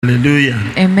Hallelujah.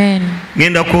 Amen.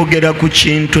 Ngenda kwogera ku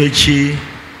kintu eki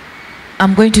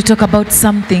I'm going to talk about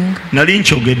something. nali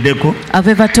nkyogeddeko I've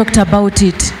ever talked about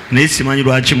it, naye simanyi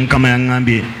lwaki Mukama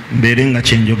yaŋŋambye mbeere nga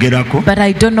kyenjogerako but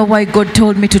I don't know why God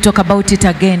told me to talk about it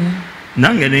again.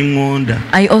 nange ne ŋŋonda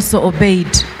I also obeyed.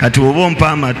 kati oba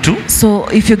ompa amatu So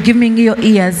if you're giving me your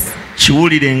ears,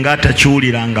 kiwulire nga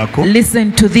atakiwulirangako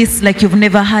listen to this like you've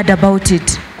never heard about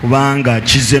it, kubanga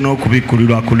kizze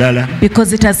n'okubikkulirwa kulala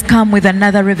because it has come with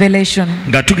another revelation.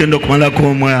 nga tugenda okumalako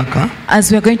omwaka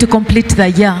As we are going to complete the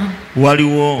year,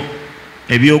 waliwo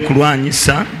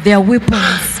ebyokulwanyisa there are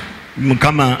weapons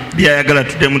Mukama byayagala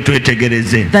tuddemu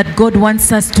twetegereze. that God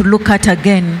wants us to look at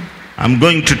again. I'm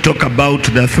going to talk about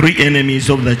the three enemies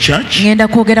of the church. Ngenda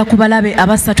kwogera ku balabe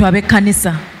abasatu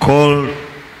ab'ekkanisa Call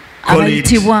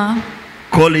abayitibwa,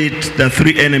 it the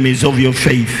three enemies of your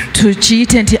faith.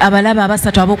 tukiyite nti abalabe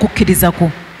abasatu ab'okukkiriza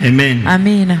kwo. Amen.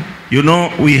 Amiina. You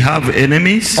know, we have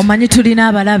enemies, Omanyi tulina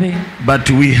abalabe, but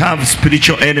we have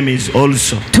spiritual enemies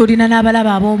also. tulina n'abalabe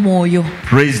ab'omwoyo.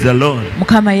 Praise the Lord.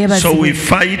 Mukama So we yeebazibwe.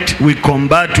 fight, we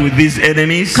combat with these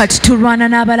enemies Kati tulwana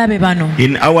n'abalabe bano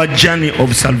in our journey of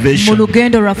mu salvation.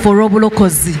 lugendo lwaffe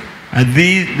olw'obulokozi. And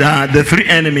the three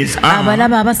enemies are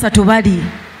Abalabe abasatu bali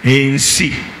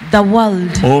ensi, the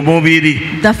world,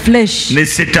 omubiri the flesh, ne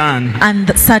Setaani.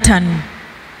 and Satan.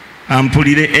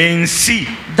 Ampulire ensi,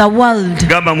 The world.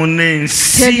 gamba munne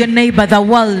Tell your ensi, neighbor, the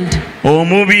world,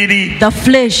 omubiri the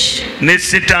flesh, ne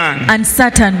Setaani. and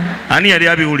Satan. Ani yali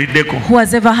abiwuliddeko? Who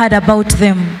has ever heard about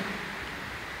them?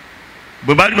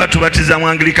 Bwe baali batubatiza mu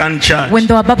Anglican Church, When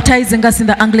they were baptizing us in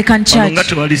the Anglican wano nga church,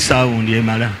 tewali saawundi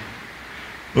emala.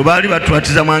 Bwe baali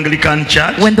batubatiza mu Anglican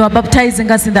Church, when they were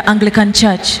baptizing us in the Anglican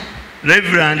church,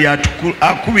 Reverend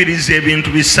akubiriza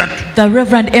ebintu bisatu, the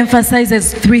Reverend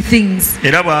emphasizes three things.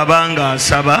 era bw'aba nga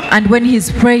asaba And when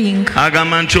he's praying,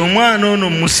 agamba nti omwana ono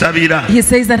musabira he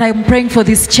says that I'm praying for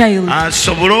this child,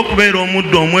 asobole okubeera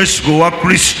omuddu omwesigo wa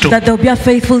Kristo, that there'll be a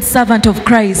faithful servant of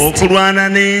Christ okulwana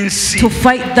n'ensi to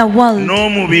fight the world,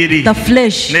 n'omubiri the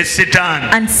flesh, ne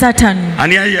Setaani. and Satan.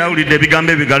 Ani yawulidde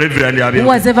ebigambo ebiga Reverend Who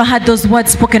abyogera? has ever heard those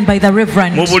words spoken by the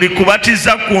Reverend? Mu buli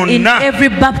kubatiza In kwonna every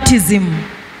baptism,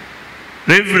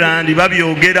 Reverend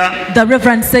babyogera the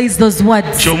Reverend says those words,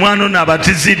 nti omwana ono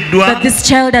abatiziddwa. that this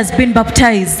child has been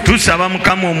baptized. Tusaba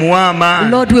Mukama omuwe amaanyi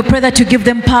Lord, we pray that you give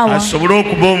them power asobole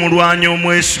okuba omulwanyi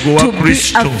omwesigo wa to be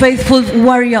Kristo, a faithful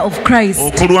warrior of Christ,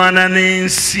 okulwana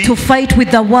n'ensi to fight with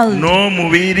the world,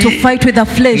 n'omubiri to fight with the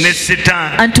ne flesh,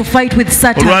 Setaani. and to fight with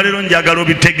Satan. Olwaleero njagala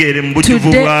obitegeere mu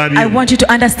bujjuvu Today, I bwabyo. want you to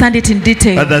understand it in But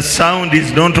detail. the sound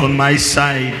is not on my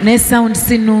side. Ne sound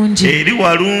si nungi. Eri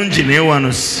walungi naye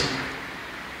wano si.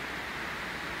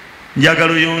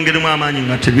 Njagala oyongeremu amaanyi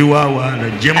nga tebiwaawaala,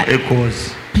 gyemu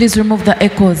echoes. Please remove the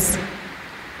echoes.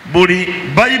 Buli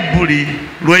bayibuli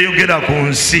lweyogera ku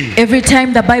nsi Every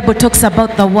time the Bible talks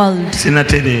about the world,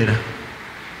 sinatereera.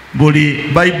 Buli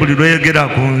bayibuli lweyogera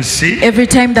ku nsi every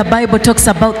time the Bible talks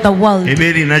about the world, eba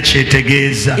erina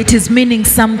kyetegeeza. it is meaning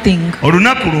something.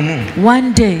 Olunaku lumu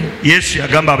One day, Yesu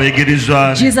yagamba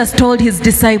abayigirizwa be Jesus told his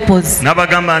disciples,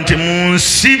 n'abagamba nti mu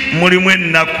nsi mulimu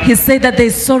ennaku he said that there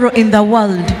is sorrow in the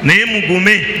world, naye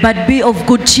mugume, but be of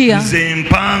good cheer. nze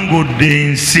mpangudde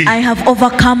ensi. I have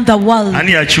overcome the world.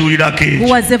 Ani yakiwulirako Who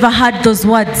ekyo? has ever heard those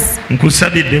words?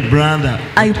 Nkusabidde brother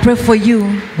I pray for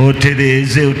you.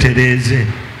 otereeze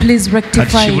Please kati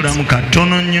rectify it. kibulamu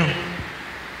katono nnyo.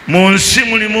 Mu nsi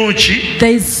mulimu ki?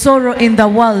 There is sorrow in the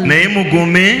world, naye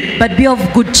mugume, but be of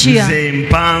good cheer. nze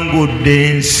mpangudde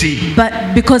ensi.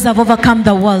 But because I've overcome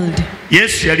the world.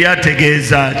 Yesu yali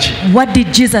ategeeza ki? What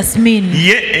did Jesus mean?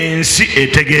 Ye ensi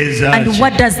etegeeza And ki?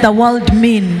 what does the world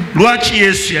mean? Lwaki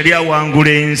Yesu yali awangula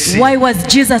ensi? Why was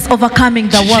Jesus overcoming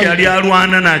the Kiki yali world?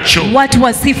 alwana nakyo? What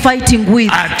was he fighting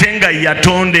with? Ate nga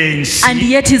yatonda And ensi.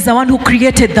 yet he's the one who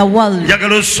created the world.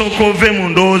 Njagala osooka ove mu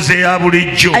ndowooza eya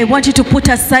bulijjo. I want you to put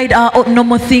aside our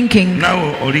normal thinking.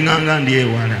 Naawe olinganga ndi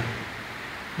ewala.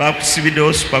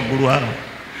 Bakusibiddewo supagulu awo.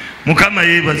 Mukama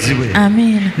yeebazibwe.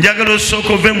 Amen. Njagala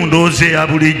osooka ove mu ndowooza eya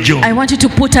bulijjo. I want you to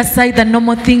put aside the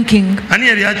normal thinking. Ani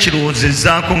yali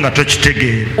akirowoozezzaako nga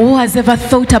tokitegeera? Who has ever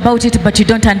thought about it but you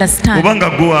don't understand? Obanga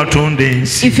gwe watonda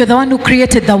ensi. If you're the one who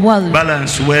created the world,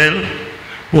 Balance well.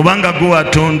 Obanga gwe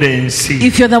watonda ensi.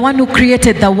 if you're the one who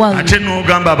created the world, Ate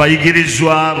n'ogamba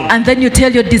abayigirizwa bo. and then you tell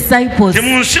your disciples Te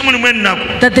mu nsi mulimu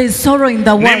ennaku. that there is sorrow in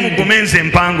the Naye world, mugume nze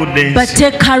mpangudde but ensi.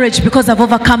 take courage because I've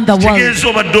overcome the world. Kitegeeza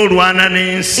obadde olwana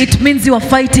n'ensi. It means you are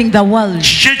fighting the world.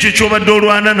 Kiki ekyo ky'obadde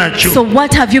olwana nakyo? So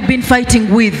what have you been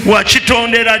fighting with?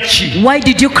 Wakitondera ki? Why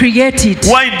did you create it?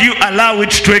 Why do you allow it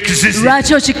to exist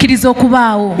Lwaki okikkiriza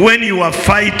okubaawo when you are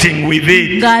fighting with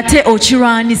it? ng'ate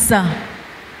okirwanisa?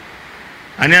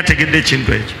 ani ategedde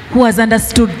ekintu ekyo? Who has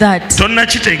understood that?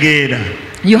 Tonnakitegeera.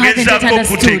 You haven't yet Ngezaako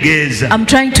understood. okutegeeza I'm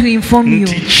trying to inform you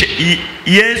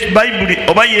Bayibuli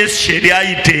oba Yesu kye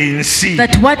lyayita ensi.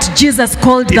 that what Jesus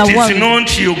called It the is world,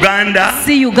 not Uganda,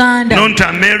 see Uganda, not see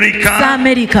America,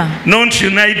 America, not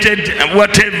United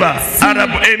whatever, Arab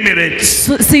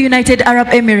Emirates. see United Arab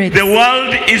Emirates, The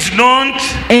world is not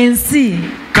and see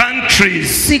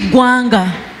countries.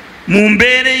 Gwanga. Mu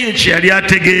mbeera eyo kye yali In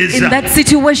ategeeza. that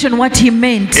situation, what he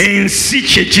meant, Ensi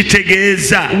kye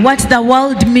kitegeeza. what the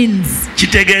world means,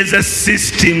 Kitegeeza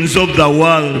systems of the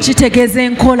world. kitegeeza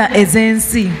enkola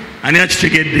ez'ensi. Ani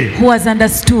akitegedde? Who has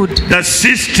understood The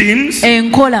systems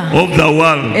enkola of the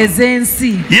world.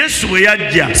 ez'ensi? Yesu bwe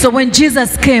yajja, So when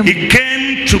Jesus came, he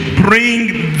came to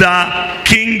bring the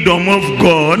kingdom of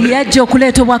God yajja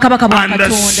okuleeta obwakabaka bwa and the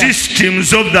Katonda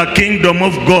systems of the kingdom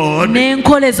of God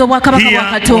n'enkola ez'obwakabaka here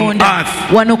bwa Katonda on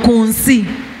earth. wano ku nsi.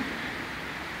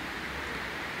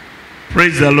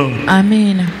 Praise the Lord.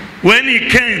 Amiina. When he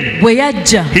came Bwe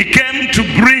to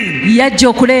bring yajja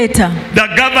okuleeta the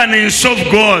governance of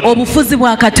God, obufuzi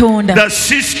bwa Katonda, the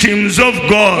systems of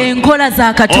God enkola za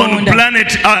on Katonda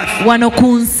planet earth. wano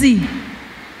ku nsi.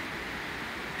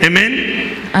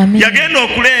 Amen. Amiina. Yagenda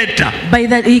okuleeta By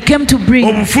that he came to bring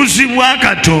obufuzi bwa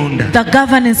Katonda the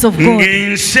governance of God.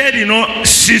 ng'ensi erina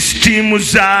sisitimu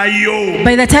zaayo,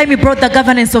 By the time he brought the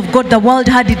governance of God, the world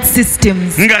had its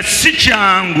systems. nga si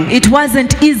kyangu It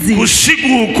wasn't easy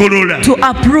kusiguukulula to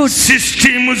uproot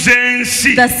sisitimu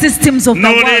z'ensi the systems of the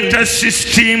n'oleeta world,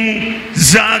 sisitimu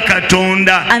za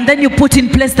Katonda. and then you put in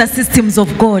place the systems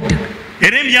of God.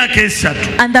 Era emyaka esatu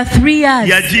And the 3 years,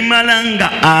 yagimala nga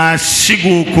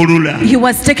asiguukulula, he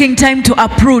was taking time to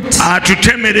uproot.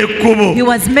 atutemera He ekkubo,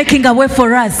 was making a way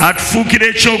for us. atufuukira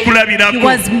He ekyokulabirako,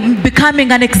 was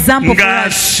becoming an example for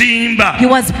us. ng'asimba He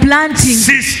was planting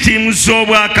sisitimu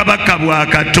z'obwakabaka bwa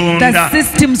the Katonda.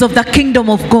 systems of the kingdom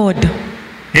of God.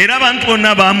 Era abantu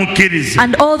bonna baamukkiriza,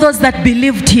 And all those that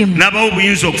believed him, n'abawa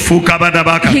obuyinza okufuuka abaana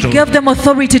ba he Katonda. gave them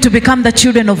authority to become the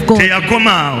children of God.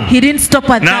 Teyakoma awo, He didn't stop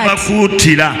at that.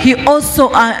 n'abakuutira He also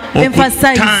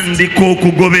emphasized okutandika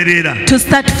okugoberera to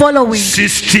start following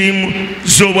sisitimu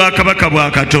z'obwakabaka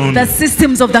bwa Katonda. the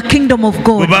systems of the kingdom of Bwe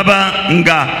God. baba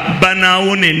nga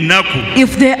banaawona ennaku,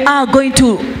 If they are going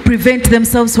to prevent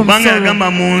themselves from kubanga sorrow.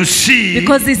 yagamba mu nsi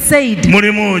Because he said,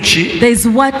 mulimu ki? there is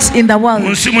what in the Mu world?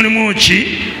 nsi mulimu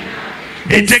ki?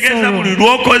 There is Etegeeza sorrow. buli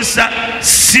lw'okozesa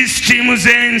sisitimu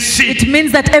z'ensi, It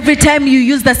means that every time you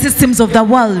use the systems of the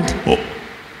world,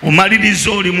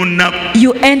 omaliriza oli mu nnaku.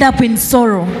 you end up in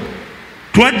sorrow.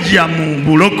 Twajja mu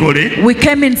bulokole We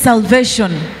came in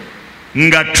salvation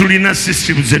nga tulina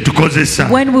sisitimu ze tukozesa,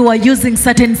 when we were using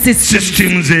certain systems,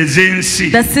 sisitimu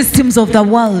ez'ensi. the systems of the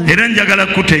world. Era njagala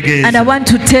And I kutegeeza want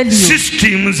to tell you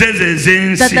sisitimu ezo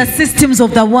that the ez'ensi systems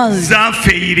of the world,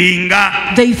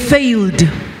 zafeyiringa. they failed.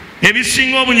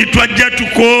 Ebisinga obungi twajja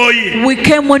tukooye We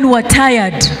came when we were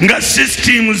tired. nga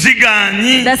sisitimu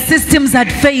zigaanyi. The systems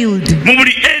had failed. Mu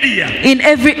buli area In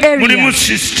every mulimu area,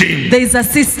 sisitimu there is a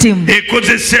system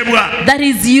ekozesebwa. that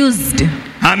is used.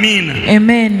 Amiina.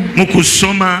 Amen. Mu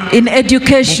kusoma, In mu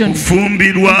education,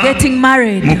 kufumbirwa, getting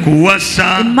married, mu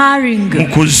kuwasa, in mu marrying,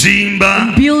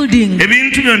 kuzimba. building,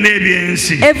 Ebintu byonna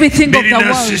ebyensi everything of the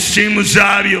birina world sisitimu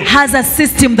zaabyo. has a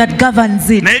system that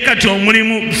governs it. Naye kati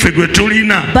omulimu ffe gwe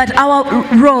tulina But our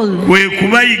role kwe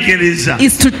kubayigiriza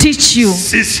is to teach you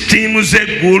sisitimu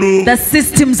z'eggulu the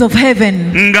systems of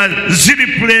heaven nga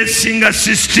ziripulesinga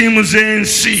sisitimu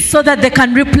z'ensi. so that they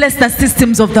can replace the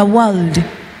systems of the world.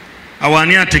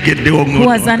 Awaani ategeddewo Who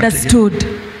has understood?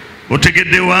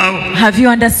 otegeddewo Have you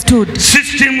understood?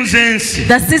 sisitimu z'ensi.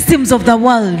 The systems of the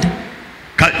world.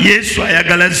 Yesu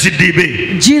ayagala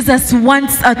zidibe, Jesus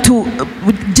wants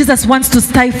to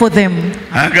stifle them.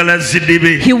 ayagala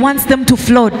zidibe, He wants them to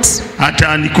float.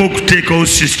 atandike okuteekawo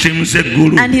sisitimu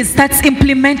z'eggulu. And he starts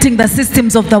implementing the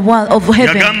systems of the world, of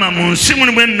heaven. Yagamba mu nsi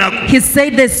mulimu ennaku, He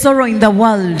said there's sorrow in the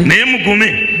world, naye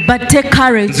mugume, but take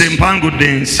courage. nze mpangudde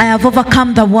ensi. I have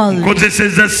overcome the world.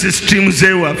 Nkozesezza sisitimu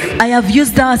z'ewaffe I have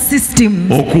used our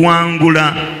systems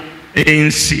okuwangula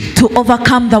ensi. to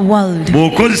overcome the world.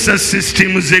 Bw'okozesa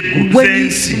sisitimu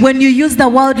z'ensi When you use the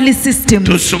worldly systems,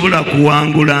 tosobola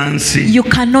kuwangula nsi. you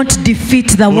cannot defeat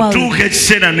the world. Otuuka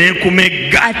ekiseera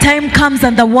n'ekumegga. A time comes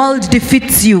and the world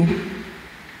defeats you.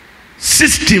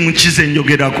 Sisitimu ki ze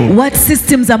njogerako? What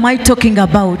systems am I talking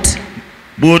about?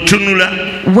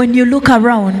 Bw'otunula, When you look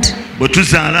around, bwe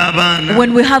tuzaala abaana,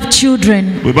 when we have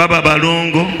children, bwe baba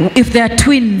balongo, if they are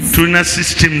twins, tulina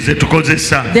sisitimu ze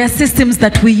tukozesa there are systems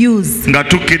that we use nga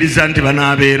tukkiriza nti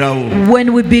banaabeerawo.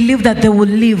 when we believe that they will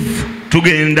live.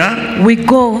 tugenda we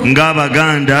go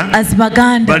ng'Abaganda as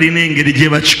Baganda. balina engeri gye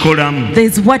bakikolamu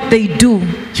There's what they do,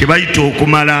 kye bayita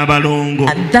okumala abalongo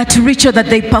and that ritual that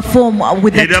they perform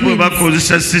with the era bwe twins.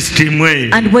 bakozesa sisitimu eyo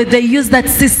And when they use that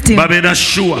system, babeera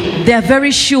sure they are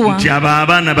very sure nti abo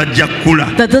abaana bajja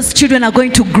kukula that those children are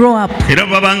going to grow up. era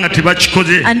bwe baba nga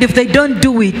tebakikoze And if they don't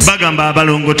do it, bagamba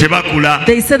abalongo tebakula.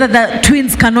 they say that the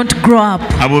twins cannot grow up.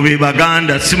 Abo be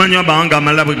Baganda, simanyi amawanga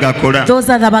amalala bwe gakola. Those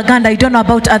are the Baganda. I don't know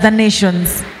about other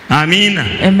nations. Amiina.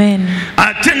 Amen.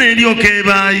 Ate n'eryoka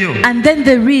ebaayo And then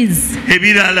there is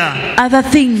ebirala other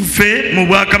things ffe mu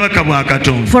bwakabaka bwa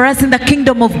Katonda for us in the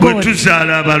kingdom of bwe God.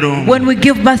 tuzaala abalongo When we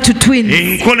give birth to twins,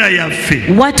 enkola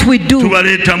yaffe what we do,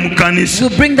 tubaleeta mu kkanisa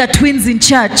we bring the twins in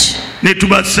church ne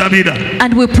tubasabira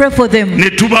and we pray for them ne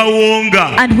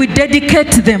tubawonga. and we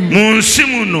dedicate them. Mu nsi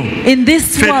muno In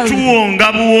this ffe world,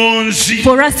 tuwonga buwonzi.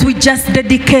 for us, we just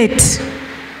dedicate.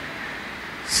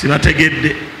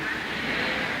 Sibategedde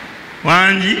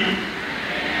wangi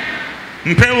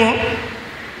mpewo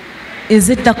Is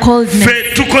it the coldness? ffe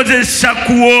tukozesa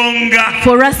kuwonga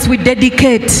For us, we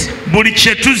dedicate. buli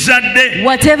kye tuzadde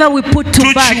Whatever we put to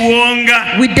birth,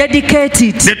 tukiwonga we dedicate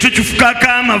it. ne tukifukako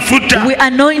amafuta We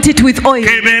anoint it with oil.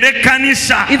 kebeere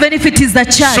ekkanisa. Even if it is the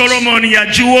church, Solomoni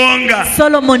yagiwonga.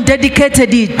 Solomon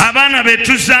dedicated it. Abaana be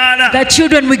tuzaala The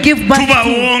children we give birth to,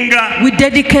 tubawonga. we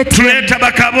dedicate them. Tuleeta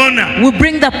bakabona We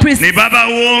bring the priests ne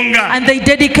babawonga. and they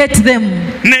dedicate them.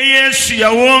 Ne Yesu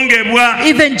yawongebwa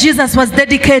Even Jesus was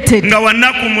dedicated nga wa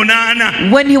nnaku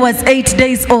 8. when he was 8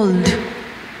 days old.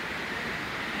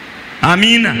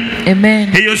 Amiina. Amen.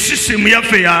 Eyo sisitemu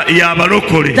yaffe ya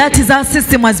balokole. That is our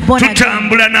system was born again.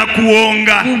 Tutambula na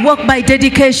kuwonga. We walk by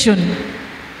dedication.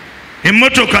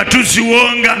 Emmotoka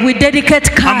tuziwonga. We dedicate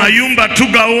cars. Amayumba We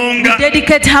tugawonga.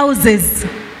 dedicate houses.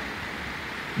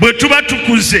 Bwe tuba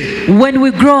tukuze When we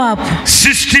grow up,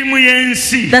 sisitemu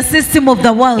y'ensi the system of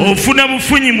the world, ofuna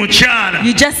bufunyi mukyala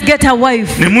you just get a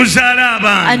wife ne muzaala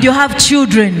abaana and you have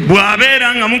children.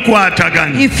 bw'abeera nga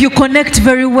mukwatagana If you connect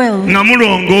very well, nga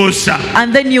mulongoosa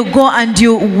and then you go and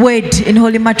you wed in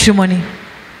holy matrimony.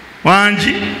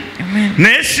 wangi Amen.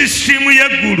 naye sisitemu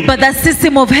y'eggulu But the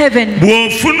system of heaven,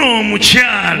 bw'ofuna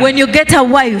omukyala when you get a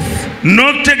wife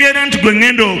n'otegeera nti gwe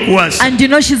ŋŋenda okuwasa and you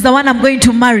know she's the one I'm going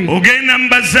to marry, ogenda mu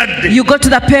bazadde you go to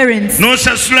the parents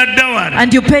n'osasula dawala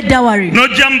and you pay dowry.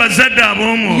 n'ojja mu bazadde You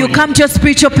ab'omwoyo come to your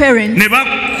spiritual parents ne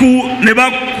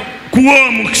bakuwa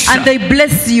omukisa and they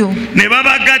bless you ne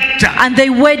babagatta and they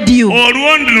wed you,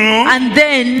 olwo nno and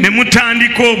then ne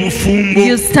mutandika obufumbo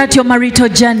you start your marital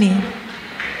journey.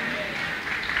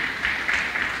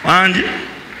 wangi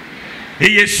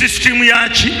eyo sisitemu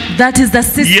yaki That is the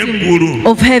system yeggulu.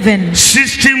 of heaven.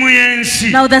 Sisitemu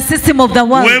y'ensi Now the system of the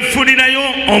world, weefunirayo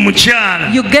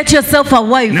omukyala you get yourself a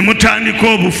wife ne mutandika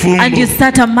obufumbo. and you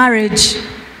start a marriage.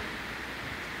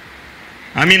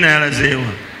 Amiina yalazeewa.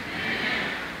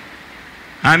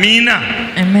 Amiina.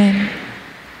 Amen.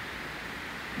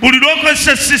 Buli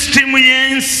lw'okozesa sisitemu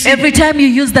y'ensi Every time you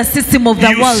use the system of the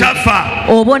you world, suffer.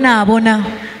 obona abona.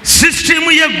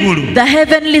 Sisitemu y'eggulu The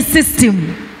heavenly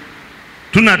system.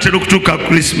 tunaatera okutuuka ku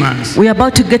Christmas. We are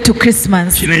about to get to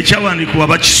Christmas. Kino ekyawandiikibwa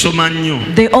bakisoma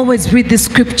nnyo. They always read this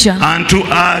scripture. Unto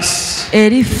us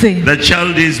Eriffe the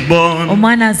child is born.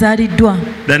 omwana azaaliddwa,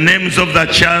 The names of the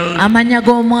child, amannya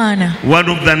g'omwana, one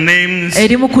of the names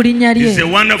erimu ku linnya is a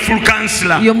lye wonderful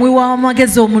counselor. y'omuwi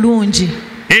w'amagezi omulungi.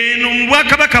 Eno mu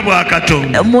bwakabaka bwa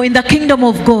Katonda In the kingdom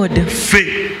of God,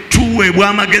 ffe tuweebwa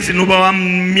amagezi n'obawa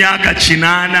mu myaka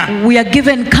 8. we are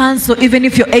given counsel even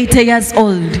if you're 80 years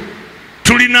old.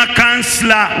 Tulina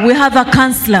counselor. We have a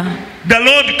counselor. The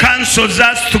Lord counsels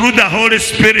us through the Holy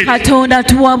Spirit. Katonda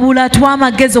tuwabula tuwa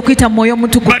amagezi okuyita mu mwoyo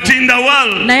omutukuvu. But in the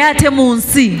world, Naye ate mu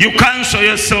nsi you counsel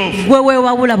yourself. gwe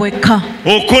weewabula bwekka.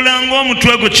 Okola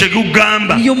ng'omutwe gwo kye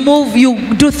gugamba. You move, you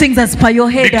do things as per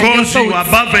your head and your Because you are thoughts.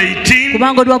 above 18,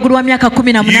 Kubanga oli waggulu wa myaka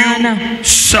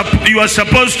 18, you are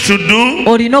supposed to do.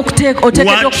 olina oteekeddwa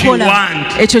what you okukola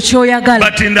want. ekyo ky'oyagala.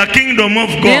 But in the kingdom of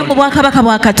Naye mu God, bwakabaka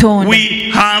bwa Katonda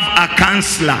we have a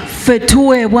counselor. ffe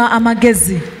tuweebwa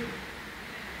amagezi.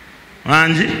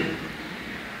 Wangi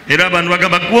era abantu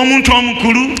bagamba gwe omuntu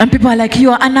omukulu And people are like,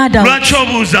 you are an adult. lwaki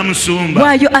obuuza musumba? Why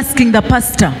are you asking the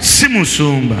pastor? Si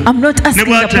musumba. I'm not Ne asking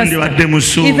the bw'atandibadde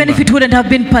pastor. Even if musumba, it wouldn't have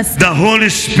been pastor. the Holy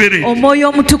Spirit Omwoyo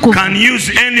omutukuvu can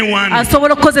use anyone,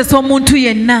 asobola okukozesa omuntu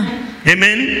yenna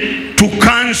amen, to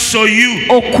counsel you.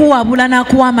 okuwabula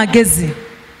n'akuwa amagezi.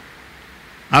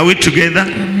 Are we together?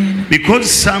 Because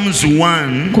Psalms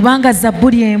 1 Kubanga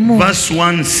Zabbuli emu verse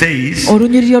 1 says,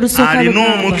 olunyiriri olusooka alina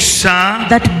lugamba omukisa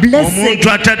that blessed omuntu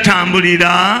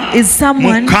atatambulira is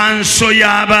someone mu kanso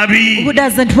y'ababi. who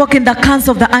doesn't walk in the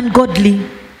counsel of the ungodly.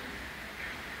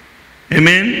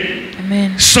 Amen.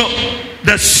 Amen. So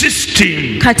the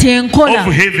system Kati enkola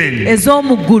of heaven,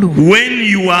 ez'omuggulu when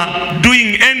you are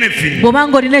doing anything,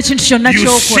 bw'obanga olina ekintu kyonna you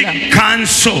ky'okola seek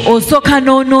counsel osooka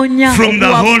n'onoonya from the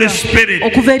Holy okuwabula Spirit.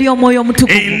 okuva eri omwoyo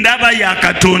omutukuvu. Endaba ya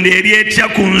Katonda eri etya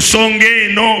ku nsonga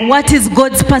eno. What is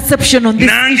God's perception on this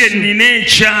Nange issue? nina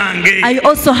ekyange. I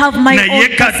also have my own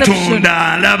Naye perception.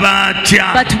 Katonda alaba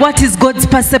atya. But what is God's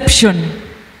perception?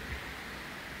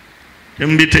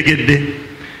 Tembitegedde.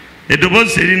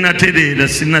 Eddoboozi erinatereera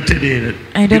sinnatereera.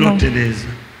 I don't know. Birotereeza.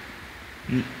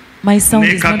 My sound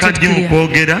is not yet Nekakadde mu clear.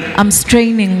 kwogera I'm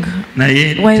straining.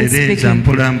 naye While tereeza speaking.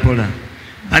 mpola mpola.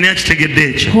 Ani akitegedde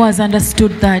ekyo? Who has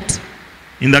understood that?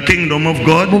 In the kingdom of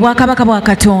God, Mu bwakabaka bwa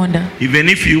Katonda even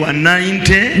if you are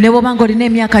 90, ne bw'obanga olina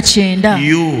emyaka 90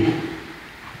 you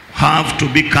have to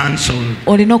be counseled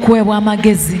olina okuweebwa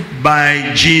amagezi.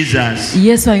 by Jesus,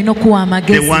 Yesu alina okuwa the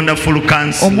amagezi, wonderful omuwi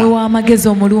counselor. w'amagezi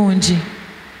omulungi.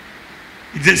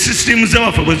 The systems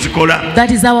zewaffe bwe zikola.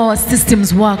 That is how our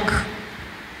systems work.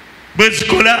 Bwe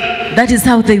zikola, That is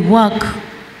how they work.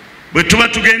 bwe tuba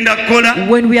tugenda kukola,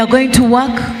 When we are going to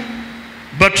work,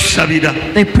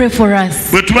 batusabira. they pray for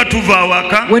us. Bwe tuba tuva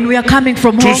awaka, When we are coming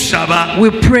from home, tusaba. we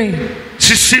pray.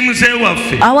 Systems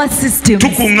zewaffe Our systems,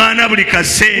 tukuŋŋaana buli we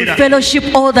kaseera. fellowship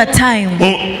all the time.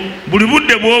 Buli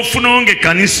budde bw'ofuna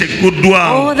ng'ekkanisa All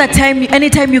egguddwawo, the time,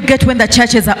 anytime you get when the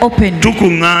churches are open, we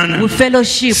tukuŋŋaana.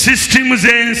 fellowship. Systems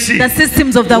z'ensi. The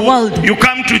systems of the world. You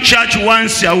come to church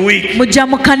once a week Mujja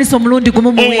mu kkanisa omulundi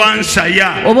gumu mu or wiiki once a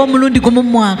year. oba omulundi gumu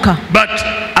mu mwaka. But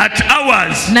at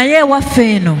ours, Naye ewaffe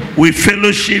eno we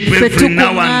fellowship ffe every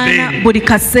now tukuŋŋaana and then buli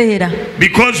kaseera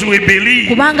because we believe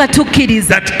kubanga tukkiriza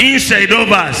that inside of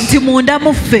us nti munda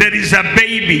mu ffe there is a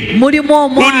baby mulimu who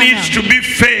omwana needs to be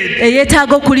fed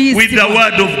eyeetaaga with the okuliisibwa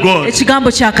word of God. ekigambo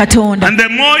kya Katonda. And the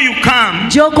more you come,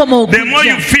 Gy'okoma the more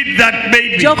you okujja, feed that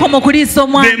baby, the gy'okoma okuliisa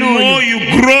omwana more oyo,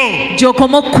 you grow.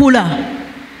 gy'okoma okukula.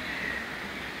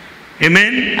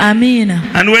 Amen. Amiina.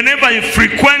 And whenever you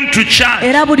frequent to church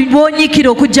Era buli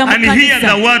lw'onyiikira okujja mu and hear the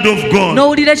kkanisa word of God,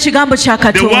 n'owulira ekigambo kya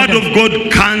the word Katonda, of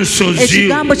God counsels you,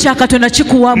 ekigambo kya Katonda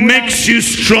kikuwabula, makes you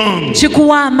strong.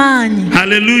 kikuwa amaanyi,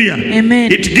 Hallelujah.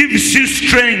 Amen. It gives you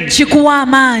strength kikuwa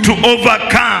amaanyi to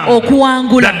overcome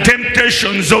okuwangula the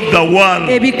temptations of the world.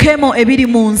 ebikemo ebiri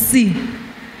mu nsi.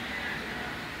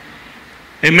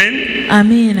 Amen.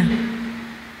 Amiina.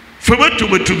 Ffe bwettu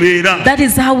bwe tubeera. That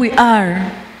is how we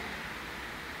are.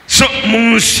 So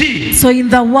mu nsi So in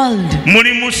the world,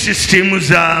 mulimu sisitemu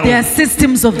there are zaawo.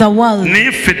 systems of the world,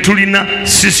 Naye ffe tulina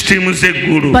sisitemu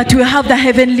z'eggulu. but we have the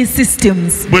heavenly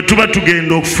systems. Bwe tuba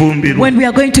tugenda okufumbirwa When we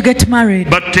are going to get married,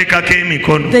 batuteekako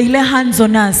emikono. they lay hands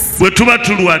on us. Bwe tuba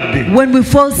tulwadde When we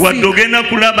fall wadde sick, ogenda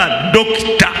kulaba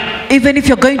dokita even if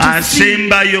you're going to see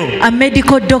asembayo, a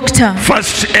medical doctor,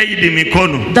 first aid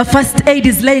mikono the first aid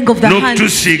is laying of the hands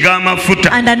n'okutusiiga amafuta.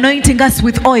 and anointing us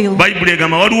with oil. Bayibuli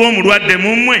egamba waliwo omulwadde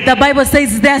mu mmwe The Bible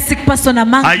says, is there a sick person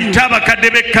among you? ayite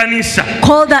abakadde b'ekkanisa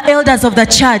Call the elders of the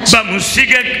church,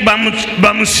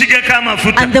 bamusigeko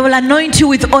amafuta and they will anoint you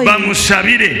with oil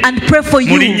bamusabire and pray for mu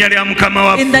you linnya lya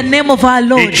mukama in the waffe. name of our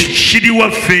Lord. Ekyo kiri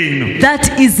waffe eno.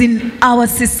 That is in our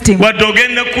system. Wadde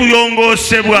ogenda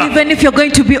kuyongoosebwa Even if you're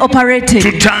going to be operated,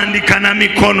 tutandika na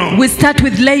mikono. we start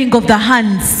with laying of the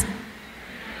hands.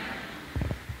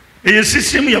 Eyo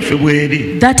sisitemu yaffe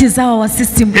bw'eri. That is how our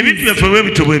system Ebintu is. byaffe bwe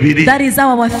bityo bwe biri. That is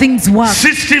how our things work.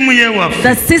 Sisitemu y'ewaffe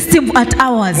The system at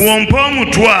ours, bw'ompa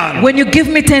omutwalo when you give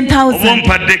me oba 10,000,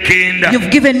 ompadde kenda,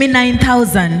 you've given me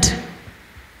 9,000.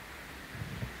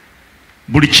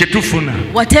 buli kye tufuna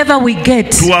Whatever we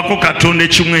get, tuwaako Katonda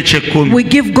ekimu eky'ekkumi. we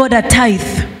give God a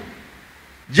tithe.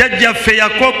 Jjajjaffe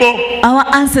Yakobo, Our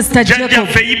ancestor Jacob,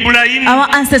 jjajjaffe Ibulayimu, our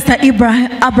ancestor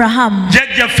Abraham,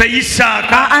 jjajjaffe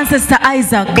Isaaka, our ancestor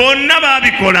Isaac, bonna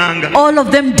baabikolanga. all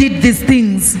of them did these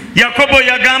things. Yakobo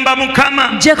yagamba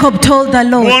Mukama, Jacob told the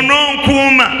Lord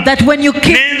bw'ononkuuma that when you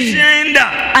keep me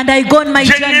n'ensenda and I go on my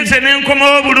gye journey ngenze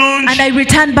n'enkomawo bulungi, and I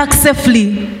return back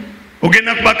safely,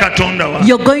 ogenda kuba Katonda wa.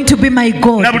 you're going to be my Na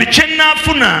God. buli kye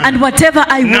nnaafuna And whatever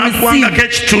I will naakuwangako receive,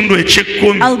 ekitundu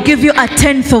eky'ekkumi. I'll give you a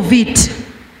tenth of it.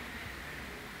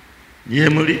 Ye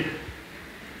muli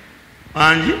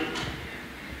angi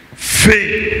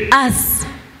ffe Us,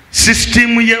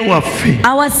 sisitemu y'ewaffe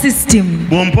our system.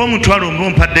 bw'ompa omutwalo oba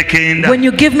ompadde kenda, When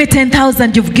you give me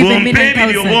 10,000, you've given me bw'ompa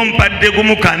ebiri oba 9,000. ompadde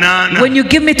gumu kanaana, When you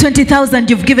give me 20,000,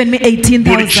 you've given me buli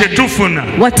kye 18,000.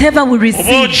 tufuna Whatever we oba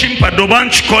receive, okimpadde oba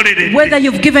nkikoleredde, whether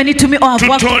you've given it to me or I've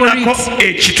worked for tutoolako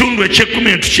it, ekitundu eky'ekkumi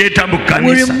ne tukyeta mu we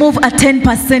kkanisa. remove a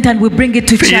 10% and we bring it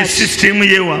to Ffe ye church. sisitemu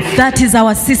y'ewaffe. That is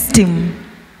our system.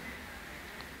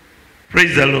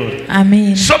 Praise the Lord.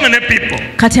 Amen. So many people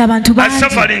Kati abantu are bangi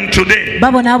suffering today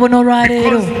babonaabona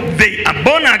olwaleero because they are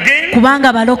born again,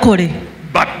 kubanga balokole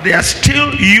but they are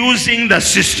still using the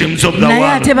systems of the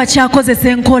naye ate world. bakyakozesa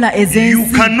enkola You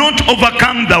ez'ensi. cannot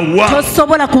overcome the world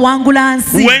Tosobola kuwangula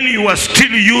nsi when you are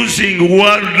still using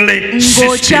worldly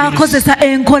systems. ng'okyakozesa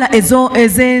enkola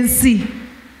ez'ensi.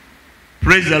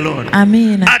 Praise the Lord.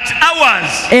 Amiina. At ours,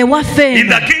 Ewaffe in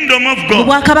the eno kingdom of mu God,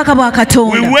 bwakabaka bwa we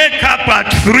Katonda wake up at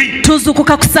 3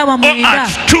 tuzukuka ku ssaawa or mwenda at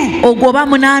 2 ogwo oba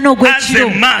munaana as ogw'ekiro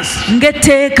a mass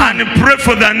ng'etteeka and pray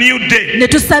for the new day. ne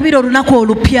tusabira olunaku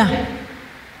olupya.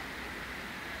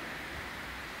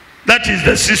 That is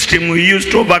the system we use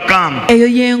to overcome. Eyo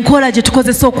y'enkola gye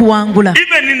tukozesa okuwangula.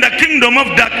 Even in the kingdom of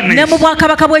Ne mu darkness,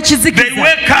 bwakabaka they bw'ekizikiza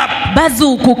wake up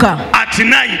bazuukuka at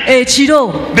night,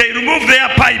 ekiro they remove their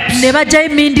pipes ne baggyayo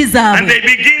emmindi and zaabwe they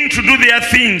begin to do their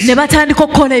things. ne batandika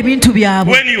okukola ebintu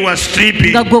byabwe When you are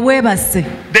sleeping, nga gwe weebase.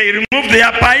 they remove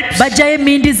their pipes Baggyayo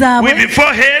emmindi with zaabwe the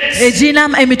foreheads, egirina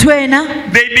emitwe ena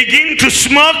they begin to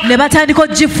smoke ne batandika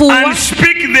okugifuuwa and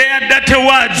speak their dirty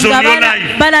words nga on your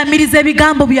life. balamiriza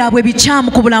ebigambo byabwe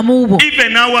bikyamu ku bulamu bwo.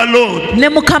 Even our Lord, Ne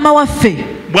mukama waffe,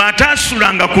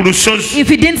 bw'ataasulanga ku lusozi, if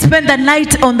he didn't spend the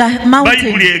night on the mountain,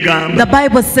 Bayibuli egamba the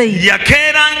Bible says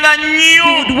yakeeranga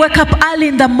nnyo, he would wake up early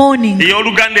in the morning.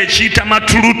 ey'oluganda ekiyita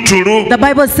matulutulu, The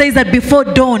Bible says that before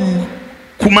dawn,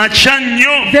 ku makya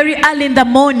nnyo very early in the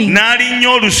morning, n'alinnya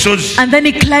olusozi and then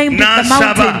he climbed the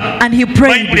n'asaba. mountain and he Bayibuli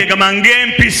prayed. egamba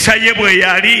ng'empisa ye bwe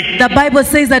yali. The Bible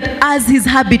says that as his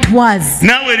habit was,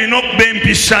 Naawe erina okuba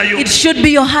empisa yo, it should be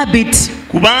your habit,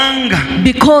 kubanga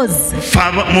because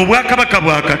ffe mu bwakabaka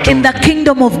bwa in the Katonda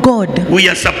kingdom of God we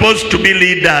are supposed to be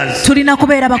leaders. tulina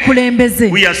kubeera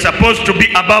bakulembeze, We are supposed to be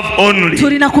above only.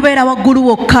 tulina kubeera waggulu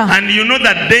wokka. And you know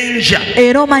the danger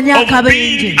Era omanye of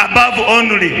being akabenje above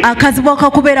only. akazibu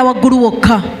akakubeera waggulu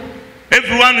wokka.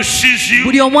 Everyone sees you,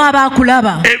 Buli omu aba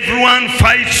akulaba, everyone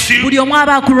fights you. buli omu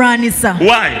aba akulwanisa.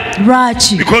 Why?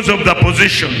 Lwaki? Because of the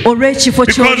position, Olw'ekifo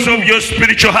because of ky'olimu, your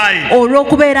spiritual height,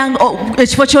 olw'okubeera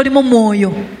ekifo ky'olimu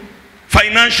mwoyo,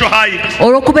 financial height.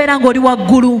 olw'okubeera ng'oli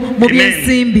waggulu mu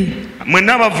byensimbi.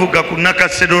 Mwenna abavuga ku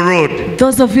Nakasero Road,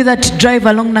 Those of you that drive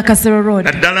along Nakasero Road,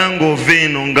 naddala ng'ova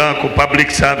eno nga ku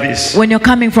public service, when you're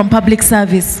coming from public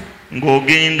service,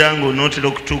 ng'ogenda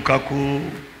ng'onootera okutuuka ku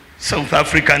South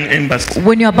African Embassy,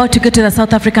 when you're about to get to the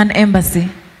South African Embassy,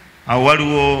 awo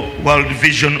waliwo World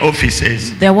Vision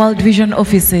offices, there are World Vision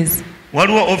offices.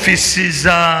 waliwo offices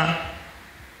za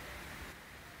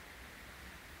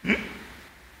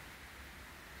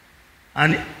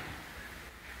ani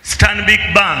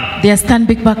Stanbic Bank. There are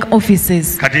Stanbic Bank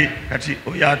offices. Kati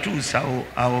oyo atuusa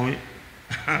awo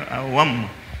wammwe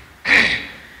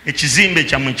ekizimbe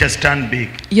kyammwe kya Stanbic,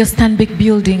 Your Stanbic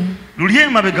building. luli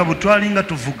emabega bwe twalinga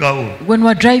tuvugawo, When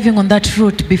we're driving on that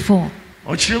route before,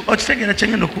 okitegeera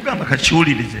kyengenda okugamba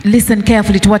kakiwulirize, listen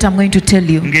carefully to what I'm going to tell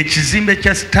you. ng'ekizimbe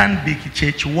kya Stanbic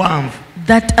kye kiwanvu.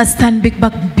 That a Stanbic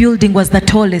Bank building was the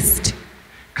tallest.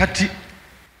 Kati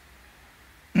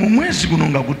mu mwezi guno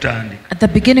nga gutandika, At the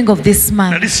beginning of this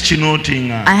month, nali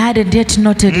sikinootinga, I hadn't yet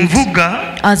noted it.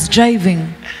 nvuga I was driving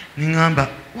niŋŋamba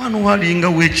wano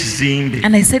walingawo ekizimbe,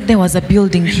 and I said there was a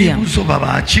building here. ebibuzo baba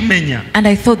akimenya, And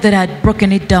I thought that I had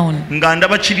broken it down. nga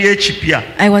ndaba kiri ekipya,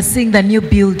 I was seeing the new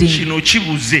building. kino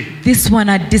kibuze. This one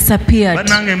had disappeared.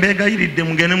 Bannange mbeegayiridde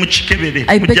mugende mukikebere,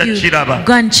 I beg mujja you, kiraba.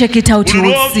 go and check it out. You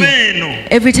Buli will lw'ova see. eno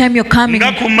Every time you're coming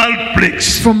nga ku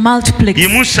multiplex, from multiplex,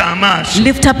 yimusa amaaso,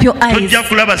 lift up your eyes. tojja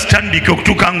kulaba Stanbic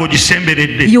okutuuka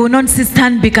ng'ogisemberedde. You will not see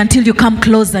Stanbic until you come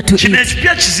closer to Kino it.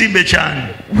 ekipya kizimbe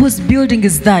kyani? Whose building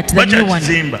is that? The new one.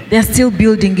 Bakyakizimba. They are still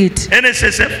building it.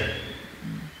 NSSF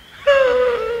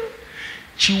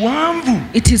kiwanvu,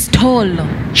 It is tall.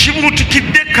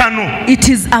 kibuutikidde kano, It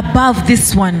is above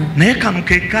this one. naye kano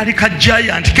ke kaali ka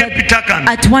giant kepita kano.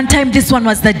 At one time, this one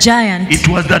was the giant. It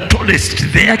was the tallest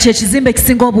Nga there. kye kizimbe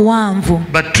ekisinga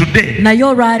obuwanvu. But today, Naye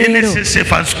olwaleero NSSF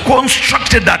has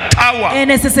constructed a tower.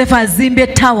 NSSF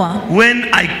azimbye tower. When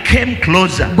I came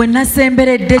closer, Bwe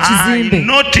nasemberedde I ekizimbe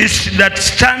noticed that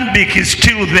Stanbic is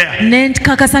still there. ne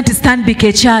nkakasa nti Stanbic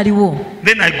ekyaliwo,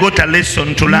 Then I got a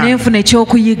lesson to ne learn. nfuna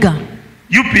ekyokuyiga.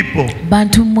 You people,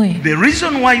 Bantu mmwe, the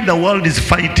reason why the world is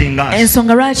fighting us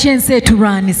ensonga lwaki ensi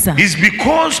etulwanisa is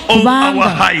because of our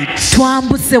kubanga heights.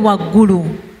 twambuse waggulu.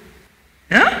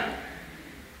 Yeah?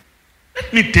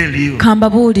 Let me tell you,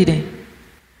 Kambabuulire,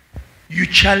 you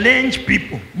challenge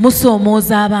people.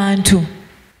 musoomooza abantu,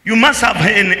 You must have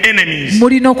enemies.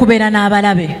 mulina okubeera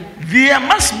n'abalabe. There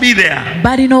must be there.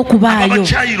 balina okubaayo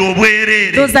Abakyayira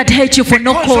obwereere. those that hate you for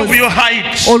no Because cause of your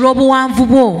height. olw'obuwanvu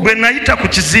bwo. Bwe nayita ku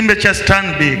kizimbe kya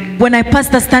Stanbic When I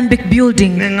passed the Stanbic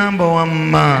building ne ngamba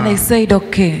and I wamma said,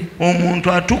 okay,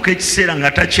 omuntu atuuka ekiseera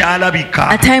nga takyalabika.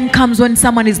 a time comes when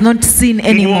someone is not seen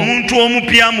anymore. Ng'omuntu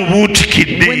omupya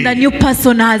amubuutikidde. When the new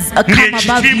person has come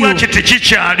above Ng'ekitiibwa you kye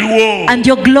tekikyaliwo. and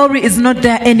your glory is not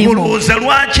there anymore. Olowooza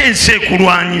lwaki ensi You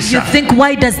ekulwanyisa? think,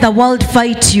 why does the world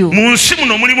fight you? Mu nsi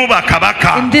muno mulimu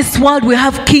bakabaka. In this world we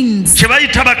have kings. Kye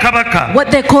bayita bakabaka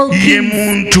What they call ye kings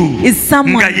muntu is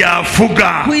someone nga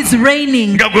y'afuga who is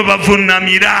reigning. nga gwe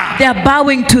bavunnamira. They are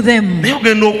bowing to them. Naye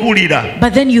ogenda okuwulira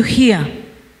But then you hear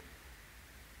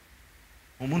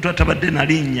omuntu atabadde na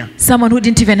linnya, someone who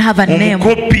didn't even have a name,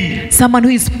 omukopi, someone who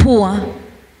is poor,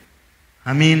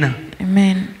 amiina,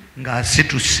 amen,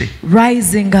 ng'asituse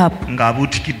rising up,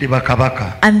 ng'abuutikidde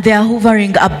bakabaka. and they are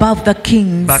hovering above the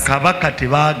kings. Bakabaka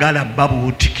tebaagala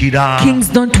babuutikira. Kings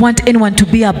don't want anyone to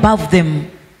be above them.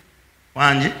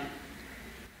 Wangi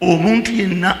omuntu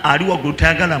yenna ali waggulu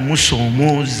tayagala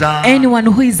musoomooza. Anyone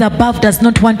who is above does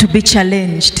not want to be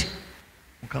challenged.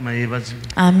 Mukama yeebazibwe.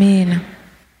 Amen.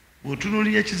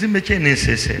 Bw'otunuulira ekizimbe kye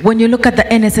NSSF When you look at the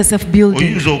NSSF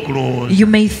building, oyinza okulowooza you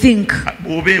may think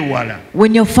bw'oba ewala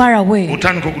when you're far away,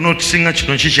 otandika okunotisinga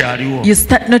kino kikyaliwo. you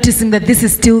start noticing that this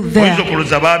is still Oyinza there.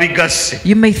 okulowooza baabigasse,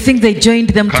 You may think they joined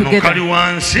them kano kali together,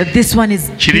 wansi that this one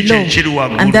is kiri below kiri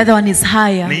waggulu. and the other one is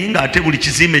higher. naye ng'ate buli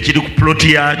kizimbe kiri ku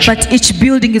ploti yakyo. But each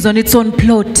building is on its own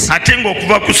plot. Ate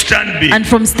ng'okuva ku Stanbic And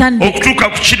from Stanbic okutuuka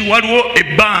ku kiri waliwo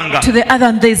ebbanga. to the other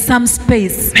one, there is some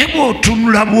space. Naye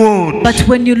bw'otunula bw'oti But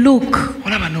when you look,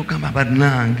 olaba n'ogamba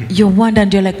bannange you wonder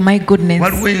and you're like, my goodness,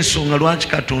 waliwo ensonga lwaki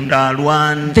Katonda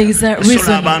alwana. There is a Sola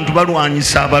reason. abantu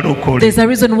balwanyisa abalokole there's a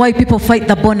reason why people fight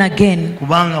the born again.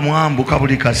 kubanga mwambuka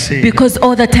buli kaseera. Because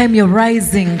all the time you're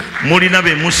rising, Mulina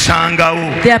be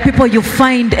musangawo there are people you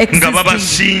find nga existing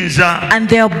babasinza, and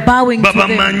they are bowing to them.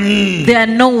 babamanyi, They are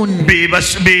known. be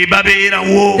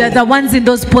babeerawo. They're the ones in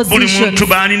those Buli positions. muntu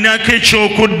baalinako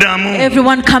ekyokuddamu.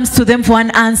 Everyone comes to them for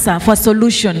an answer, for a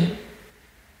solution.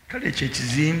 Kale ekyo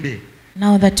ekizimbe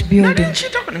Now that building.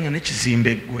 nkiyitako nga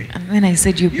n'ekizimbe ggwe. And when I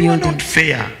said you You are building, not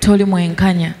fair. toli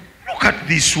mwenkanya. Look at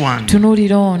this one.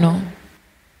 Tunuulira ono.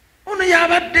 Ono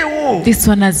yabaddewo. This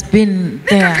one has been Naye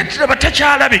there. kakati laba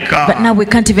takyalabika. But now we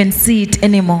can't even see it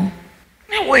anymore.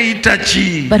 Ne weeyita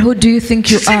ki? But who do you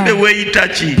think you Kizimbe are? weeyita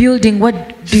ki? Building, what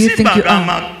do you think you are?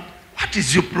 Agamba, what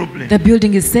is your problem? The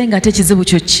building is saying ate ekizibu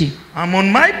kyo ki? I'm on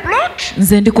my plot.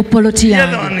 Nze ndi ku poloti The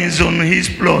other yange. one is on his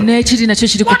plot. N'ekiri nakyo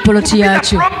kiri ku What poloti could be the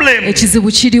yakyo. problem? Ekizibu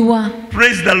kiriwa?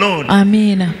 Praise the Lord.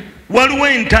 Amiina. Waliwo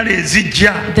entalo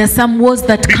ezijja There are some wars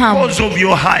that come because of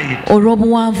your height.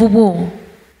 olw'obuwanvu bwo.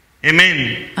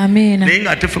 Amen. Amiina. Naye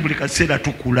ng'ate ffe buli kaseera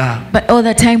tukula. But all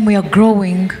the time we are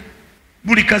growing.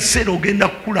 Buli kaseera ogenda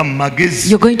kukula mu magezi.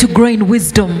 You're going to grow in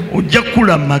wisdom. Ojja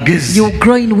kukula mu magezi. You'll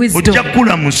grow in wisdom. Ojja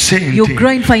kukula mu ssente. You'll grow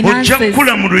in finances. Ojja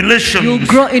kukula mu relations. You'll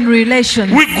grow in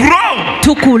relations. We grow.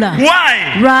 Tukula.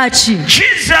 Why? Lwaki?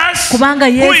 Jesus, Kubanga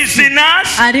who Yesu is in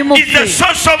us, ali mu is the ffe.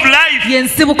 source of life.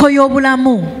 Y'ensibuko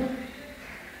y'obulamu.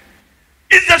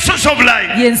 Is the source of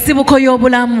life. Y'ensibuko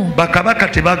y'obulamu. Bakabaka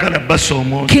tebaagala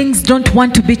basoomooza. Kings don't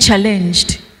want to be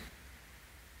challenged,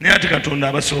 Naye ate Katonda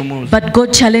abasoomooza. but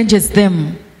God challenges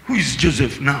them. Who is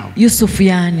Joseph now? Yusufu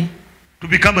yaani? To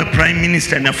become a prime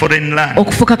minister in a foreign land.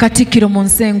 Okufuuka katikkiro mu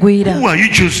nsi engwira. Who are you,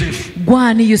 Joseph?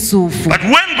 Gwani Yusufu? But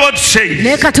when God says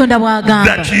Naye Katonda bw'agamba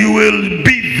that you will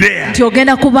be there, nti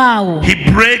ogenda kubaawo, He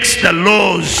breaks the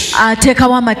laws.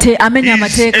 ateekawo amenya He's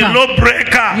a amateeka.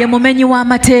 lawbreaker. Ye mumenyi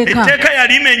w'amateeka. Etteeka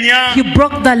yalimenya. He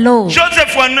broke the law.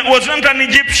 Joseph was not an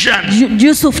Egyptian.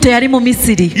 Yusufu teyali mu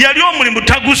Misiri. Yali omulimu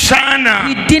tagusaana.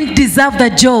 He didn't deserve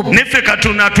the job. Neffe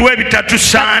Katonda atuwa God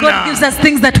ebitatusaana. gives us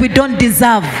things that we don't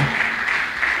deserve.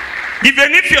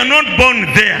 Even if you're not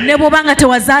born there, Ne bw'oba nga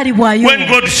tewazaalibwayo, when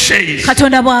God says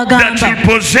Katonda that bw'agamba you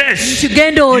possess, nti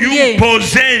genda olye, you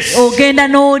possess. ogenda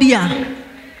n'olya.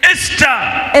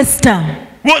 Esther Esther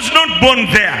was not born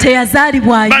there, but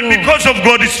teyazaalibwayo, because of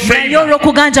God's naye favor,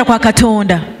 olw'okuganja kwa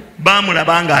Katonda,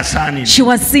 baamulaba ng'asaanidde. she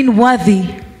was seen worthy.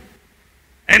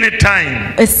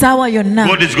 Anytime Essaawa yonna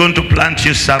God is going to plant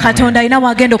you somewhere. Katonda alina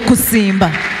wagenda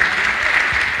okukusimba.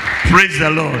 Praise the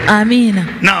Lord.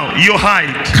 Amiina. Now, your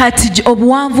height Kati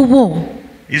obuwanvu bwo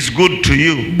is good to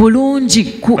you,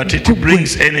 bulungi ku but it ku gwe,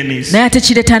 brings enemies. naye ate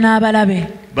kireeta n'abalabe.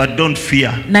 But don't fear.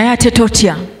 Naye ate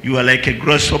totya, You are like a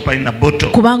grasshopper in a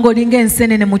bottle. kubanga olinga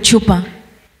enseenene mu ccupa.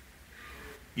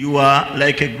 You are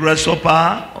like a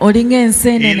grasshopper Olinga in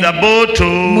enseenene the bottle.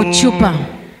 mu ccupa.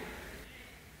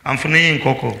 Anfuneyo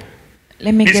enkoko.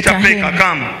 Let me get a Mr. Baker, hen.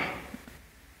 come.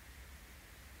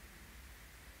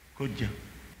 Kujja.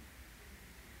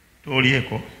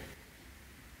 Tolieko.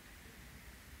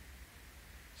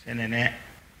 Senene.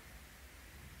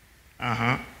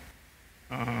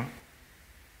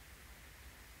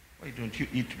 Why don't you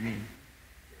eat me?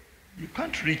 You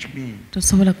can't reach me.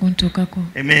 Tosobola kuntuukako.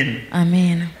 Amen.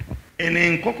 Amen.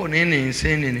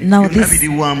 Now this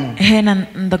hen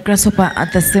and the grasshopper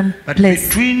at the same but place.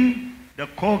 Between the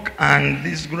cock and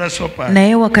this grasshopper,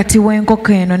 Naye wakati w'enkoko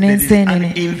eno there is an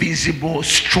n'enseenene invisible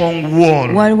strong wall.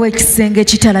 waliwo ekisenge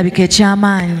ekitalabika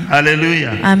eky'amaanyi.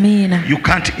 Hallelujah. Amiina. You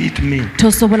can't eat me.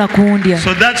 Tosobola kundya.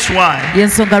 So that's why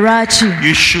Y'ensonga lwaki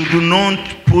you should not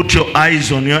put your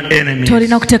eyes on your enemies.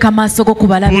 tolina kuteeka amaaso go ku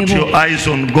balabe Put bo. your eyes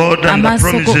on God and the Amaaso go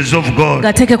promises of God.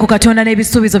 gateeke ku Katonda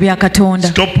n'ebisuubizo bya Katonda.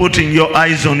 Stop putting your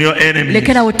eyes on your enemies.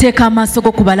 Lekerawo teeka amaaso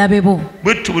go ku balabe bo.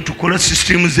 Bwetu bwe tukola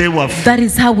systems z'ewaffe. That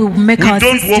is how we make We our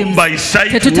don't walk systems. by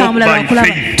sight, Tetutambula walk by lwa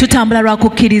kulaba, faith. tutambula lwa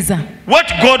kukkiriza. What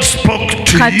God spoke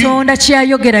to you Katonda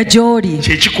ky'ayogera gy'oli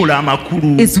kyekikola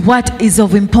amakulu. is what is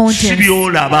of Si importance,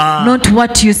 byolaba. not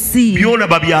what you see.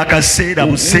 Byolaba bya kaseera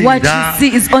buseera. What you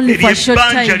see is only for a short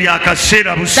Ebbanja time. lya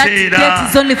kaseera That buseera. gate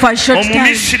is only for a short time.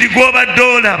 Omumisiri gw'obadde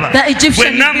olaba. The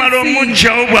Egyptian Bwe naamala you've been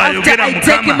omuggyawo seeing, after bw'ayogera I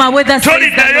take him away, Mukama. thus says the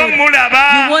Toliddayo Lord. mulaba.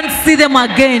 You won't see them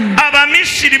again.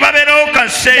 Abamisiri babeerawo The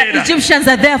kaseera. Egyptians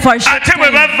are there for a short Ate bwe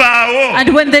time. bavaawo.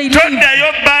 And when they leave,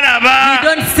 Toddayo balaba.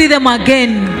 you don't see them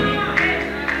again.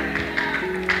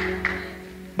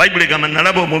 Bayibuli egamba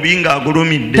nalaba omubi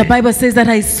ng'agulumidde. The Bible says that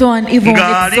I saw an evil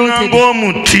Ng'alinga exalted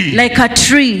ng'omuti like a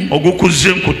tree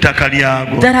ogukuze ku ttaka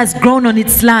lyago. that has grown on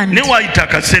its land. Ne waayita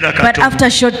akaseera But katono. after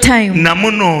a short time,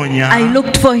 Namunoonya. I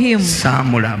looked for him,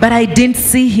 Saamulaba. but I didn't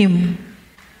see him.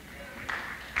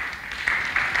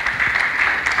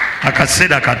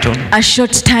 Akaseera katono. A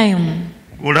short time.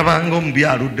 Olaba ng'omubi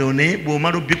aluddewo naye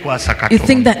bw'omala obbikwasa You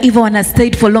think Katonda. the evil one has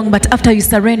stayed for long, but after you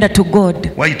surrender to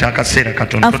God, Waayita akaseera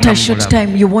katono. after a short tonnamulaba.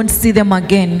 time, you won't see them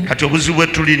again. Kati obuzibu bwe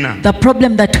tulina. The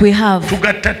problem that we have,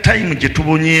 Tugatta time gye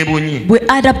tubonyeebonye. we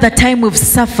add up the time we've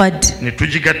suffered, Ne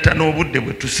tugigatta n'obudde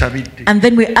bwe tusabidde. and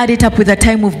then we add it up with the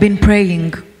time we've been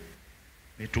praying,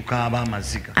 Ne tukaaba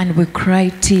amaziga. and we cry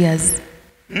tears.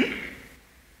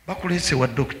 Bakuleese wa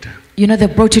dokita. You know, they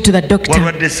brought you to the doctor.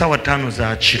 Walwadde essaawa 5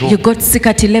 za kiro. You got sick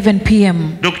at 11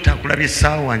 p.m. Dokita akulabye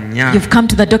essaawa 4. You've come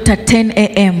to the doctor at 10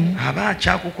 a.m. Aba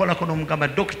akyakukolako n'omugamba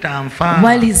dokita nfa.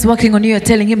 While he's working on you, you're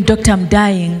telling him, Doctor, I'm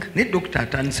dying. Ne dokita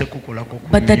atandise kukolako ku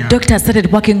But the 4. doctor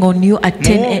started working on you at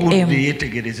 10 Muwe obudde a.m.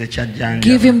 yeetegereze kyajjanja.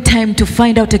 Give him time to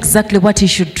find out exactly what he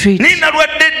should treat. Naye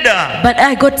nalwadde dda. But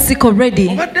I got sick already.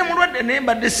 Obadde mulwadde naye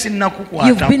mbadde sinnakukwatako.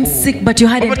 You've been sick, but you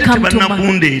hadn't Obadde come to me.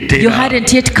 tebannakundeetera. You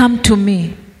hadn't yet come to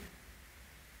me.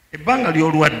 Ebbanga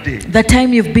ly'olwadde The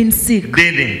time you've been sick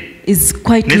ddene is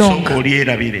quite nesooka long.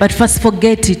 olyerabire. But first,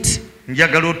 forget it.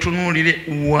 Njagala otunuulire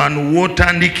wano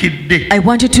w'otandikidde I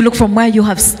want you to look from where you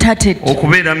have started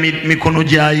okubeera mikono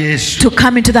gya Yesu. to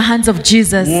come into the hands of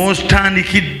Jesus,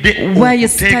 W'otandikidde Where you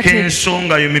okuteeka started.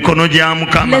 ensonga yo mikono gya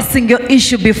Mukama. placing your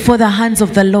issue before the hands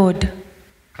of the Lord.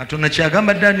 Katonda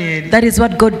kyagamba Danyeri. That is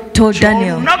what God told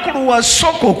Daniel. Olunaku lwe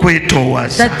wasooka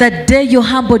okwetoowaza That the day you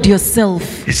humbled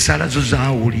yourself, essala zo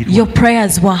zaawulirwa. your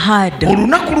prayers were heard.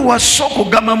 Olunaku lwe wasooka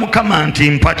ogamba Mukama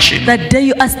nti mpa kino The day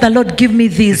you asked the Lord, give me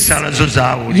this, essala zo your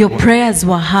zaawulirwa. prayers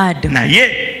were heard.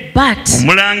 Naye But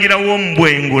omulangira w'omu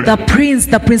bwengula the prince,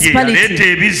 the ye yaleeta principality,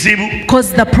 ebizibu.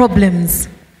 caused the problems.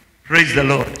 Praise the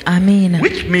Lord. Amen.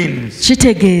 Which means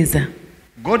Kitegeeza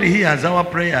God hears our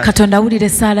prayers, Katonda awulira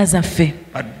essaala zaffe,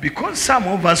 but because some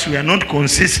of us we are not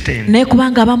consistent naye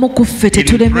kubanga abamu ku ffe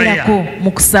tetulemerako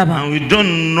mu kusaba, and we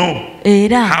don't know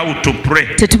era how to pray,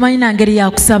 tetumanyi na ngeri ya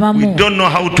we kusabamu, don't know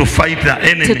how to fight the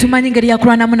enemy. tetumanyi ngeri ya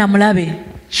kulwanamu na mulabe,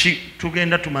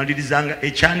 Tugenda tumalirizanga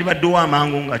ekyandibaddewo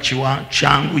amangu nga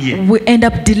kyanguye. we end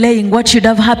up delaying what should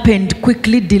have happened,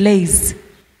 quickly delays.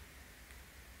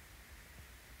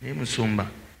 Naye musumba,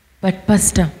 But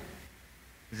Pastor,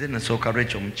 nze nasooka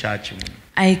Rachel mu kyaki mu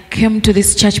I came to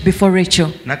this church before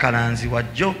Rachel. Nakalanzi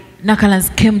wajjo. Nakalans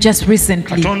came just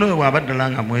recently. Katonda oyo bw'aba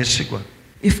ddala nga mwesigwa,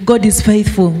 If God is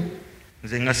faithful,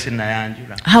 nze nga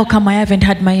sinnayanjula. how come I haven't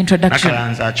had my introduction?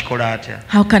 Nakalanzi akikola atya?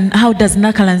 How does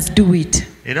Nakalans do it?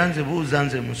 Era nze buuza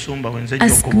nze musumba we nze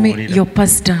Ask me, your njokubuulira.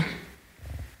 pastor.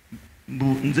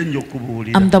 Nze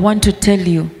njokubuulira. I'm the one to tell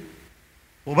you.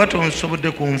 Oba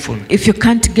tonsobodde kunfuna, If you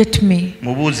can't get me,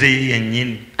 mubuuze ye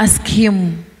yennyini. ask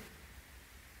him.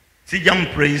 Sijja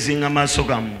mupraisinga maaso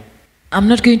gammwe. I'm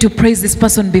not going to praise this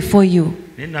person before you.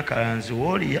 Naye Nakalanzi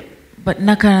wooliya. But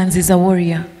Nakalans is a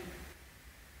warrior.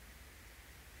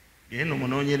 Genda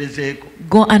omunoonyerezeeko.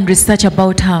 Go and research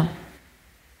about her.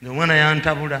 Ne omwana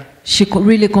yantabula. She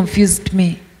really confused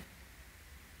me.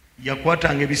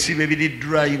 yakwatanga ebisibo ebiri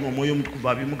dry ng'omwoyo omutukuvu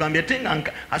abimugambye ate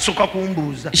nga asooka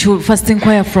kumbuuza She would first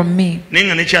inquire from me, naye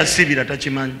nga nekyasibira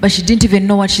takimanyi. but she didn't even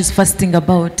know what she's fasting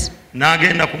about.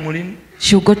 N'agenda ku mulimu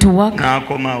She would go to work,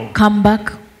 n'akomawo come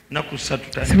back naku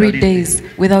 3 days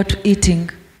without eating.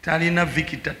 talina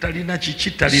vikita talina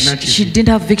kiki talina She kiki didn't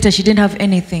have victor, she didn't have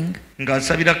anything.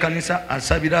 ng'asabira kanisa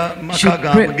asabira She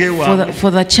maka would pray gaabwe for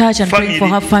the church and praying for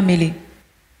her family.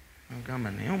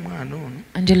 agamba naye omwana ono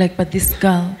And you're like, but this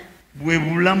girl, bwe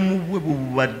bulamu bwe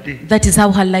bubadde that is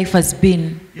how her life has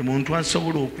been. ye muntu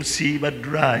asobola okusiiba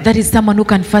dry That is someone who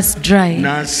can fast dry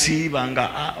n'asiiba nga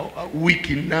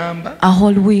wiiki namba a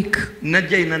whole week.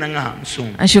 najja yina nanga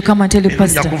hamusumba And she'll come and tell you, nja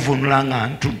Pastor, kuvunula nga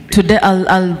ntudde today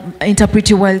I'll interpret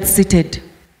you while seated.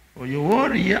 oyo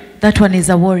wooriya That one is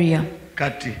a warrior.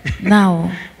 kati Now,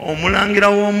 omulangira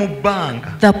w'omu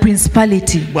bbanga the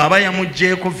principality, bw'aba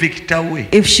yamugjeeko victor we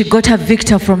if she got her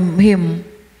victor from him,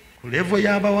 ku levo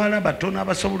y'abawala batono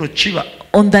abasobola okkiba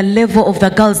on the level of the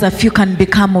girls, a few can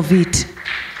become of it.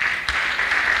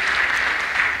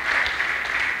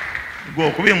 gwe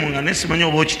okubye mu nga nesimanyi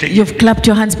oba okitegeera You've clapped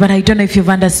your hands, but I don't know if you've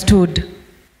understood.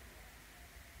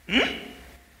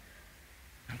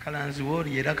 nakalanzi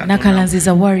woori era Nakalanzi is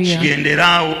a warrior.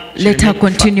 kigenderaawo Let her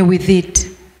continue with it.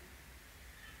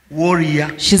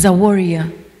 warrior She's a warrior.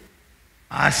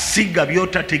 asiga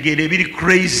by'otategeera ebiri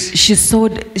crazy She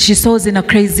sows in a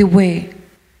crazy way.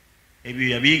 ebyo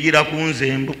yabiyigira ku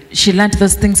nzembo She learnt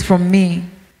those things from me.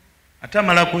 ate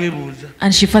amala kwebuuza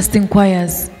And she first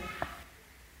inquires.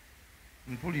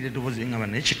 mpulira eddoboozi ngamba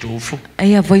naye kituufu I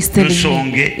hear a voice telling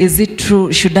Nsonge. me, is it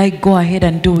true? Should I go ahead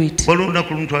and do it? waliwo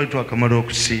olunaku lumu twali twakamala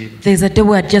okusiiba There's a day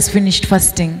where I just finished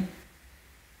fasting.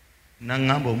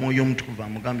 naŋŋamba omwoyo omutukuvu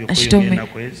amugambye And she told me,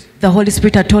 okweyogenaku ezi the Holy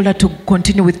Spirit had told her to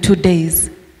continue with 2 days.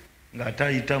 ng'ate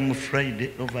ayita mu friday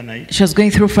overnight She was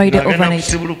going through Friday ng'agenda overnight.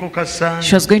 kusibuluko ka Sunday.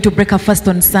 She was going to break her fast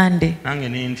on Sunday. nange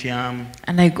nentyamu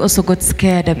And I also got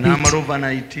scared a n'amala bit.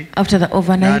 overnight After the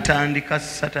overnight, n'atandika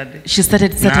saturday she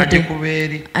started Saturday n'agikuba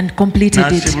eri and completed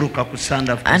it n'asibuluka ku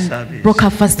Sunday after and service broke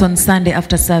her fast on Sunday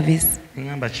after service.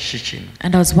 ngamba kiki kino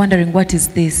And I was wondering, what is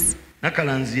this?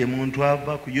 nakalanzi ye muntu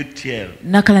ava ku UTL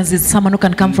Nakalanzi is someone who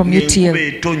can come from ng'enkuba UTL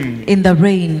etonnye in the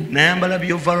rain. nayambala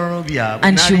byovalolo byabwe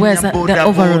And she wears the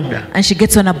overall and she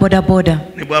gets on a border.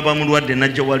 ne bw'aba mulwadde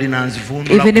najja wali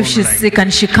nanzivuunula Even if she's sick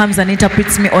and she comes and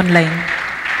interprets me online.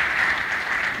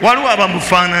 waliwo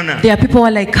abamufaanana There are people who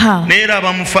are like her. naye era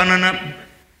abamufaanana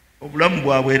obulamu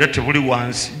bwabwe era tebuli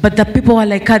wansi But the people who are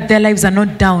like her, their lives are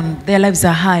not down. Their lives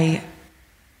are high.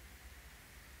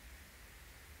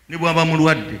 ne bw'aba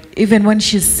mulwadde Even when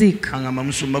she's sick. agamba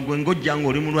musumba gwe ng'ojja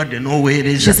ng'oli mulwadde She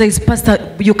n'oweereza says, Pastor,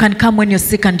 you can come when you're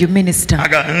sick and you minister.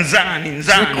 aga nzaani Like,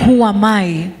 nzaani who am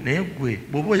I? naye gwe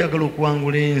bw'oba oyagala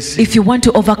okuwangula ensi If you want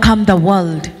to overcome the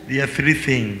world, there are three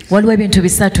things waliwo ebintu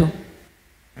bisatu.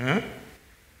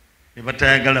 ne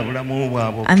batayagala bulamu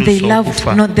bwabwe And they okutuusa loved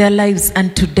okufa not their lives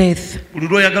unto death. buli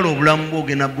lw'oyagala obulamu bwe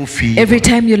ogenda bufiirwa Every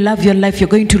time you love your life,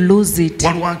 you're going to lose it.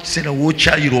 waliwo ekiseera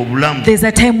w'okyayira obulamu There's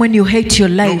a time when you hate your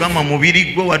life. n'ogamba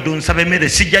mubiri gwe wadde onsaba emmere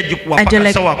sijja gikuwa And you're paka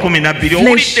like, sawa 12 flesh,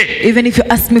 owulidde even if you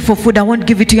ask me for food, I won't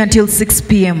give it to you until 6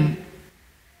 p.m.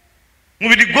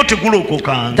 mubiri gwo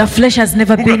tegulokokanga The flesh has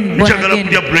never been born njagala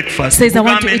kulya again. breakfast Says, I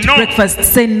want to Ugambe, eat no, breakfast.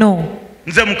 Say no.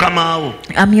 nze mukamaawo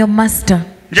I'm your master.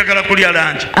 njagala kulya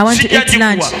lanch I want to sijja eat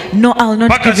lunch. gikuwa No, I'll not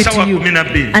paka give it to sawa you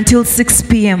 12 until 6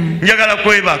 p.m. njagala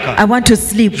kwebaka I want to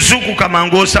sleep. zuukuka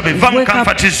mangu osabe va mu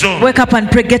comfort zone Wake up and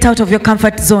pray. Get out of your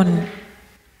comfort zone.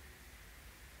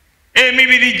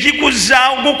 emibiri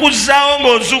gukuzaawo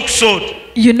ng'ozuukusa oti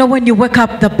You know, when you wake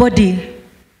up, the body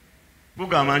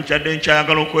gugamba nkyadde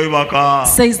nkyayagala okwebaka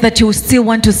says that you still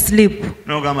want to sleep.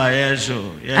 n'ogamba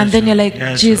yesu And then you're like,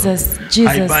 Yesu. Jesus, I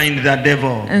Jesus. bind the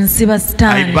devil Nsiba I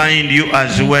stand. bind you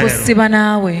as well Nkusiba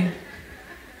naawe.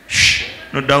 Shh,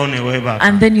 noddawo neweebaka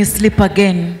And then you sleep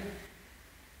again.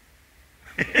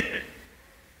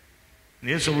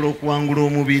 naye osobola okuwangula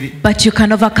omubiri But you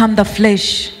can overcome the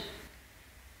flesh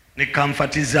ne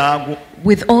kamfati zaagwo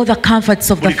with all the comforts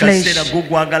of the buli kaseera flesh. gwo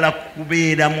gwagala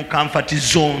kubeera mu comfort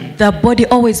zone The body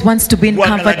always wants to be in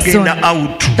gwagala comfort zone. genda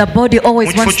out The body always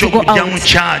mu kifo wants to go ky'okujja mu out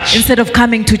church instead of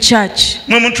coming to church.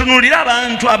 mwe mutunuulira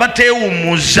abantu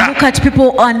abateewummuza Look at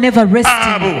people who are never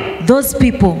resting. Abo. Those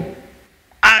people.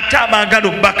 ate abaagala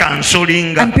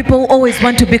okubakansolinga And people who always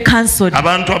want to be cancelled.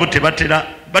 abantu abo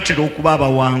batera okuba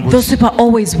abawanguzi Those people are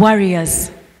always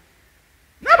warriors.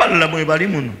 n'abalala mwe bali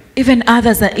muno Even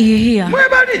others are here. mwe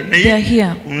bali They are naye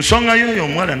here. ku nsonga y'oyo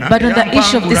omuwala But on the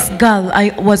issue of this girl,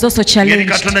 I was also ngeri challenged.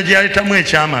 katonda gye yaleetamu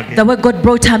ekyamagero The way God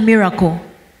brought her miracle.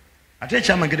 ate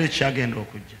ekyamagero ekyo kyagenda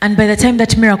okujja And by the time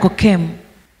that miracle came,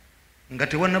 nga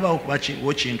tewannabaawo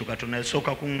kubawo kintu Katonda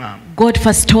yasooka kuŋŋamba. God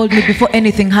first told me before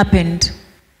anything happened.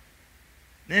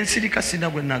 N'ensirika sina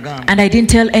gwe nagamba. And I didn't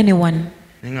tell anyone.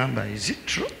 Ne ŋŋamba, is it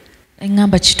true?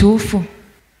 Ngamba kituufu.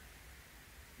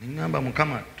 Ne ŋŋamba,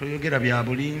 Mukama toyogera bya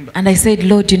bulimba. And I said,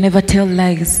 Lord, you never tell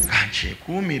lies.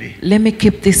 Kankyekuumire. Let me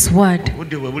keep this word.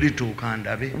 Obudde bwe bulituuka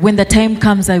ndabe. When the time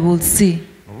comes, I will see.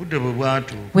 Obudde bwe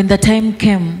bwatuuka. When the time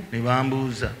came, ne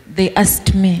bambuuza. they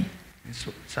asked me.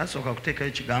 Saasooka kuteekayo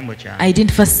ekigambo kyange. I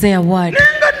didn't first say a word,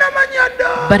 nenga namanya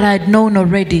dda. but I had known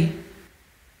already.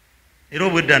 Era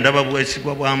obwedda ndaba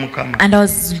bwesigwa bwa Mukama. And I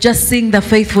was just seeing the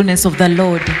faithfulness of the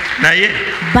Lord. Naye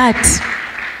But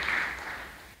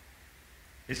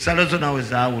essala zo nawe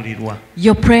zaawulirwa.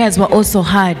 your prayers were also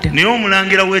heard. Naye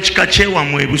omulangira w'ekika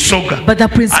ky'ewammwe Busoga But the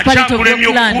principality of your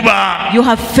akyakulemye clan, okuba. you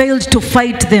have failed to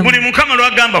fight them. Buli Mukama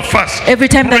lw'agamba first. Every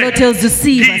time the pray, Lord tells you,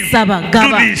 see, give, saba, do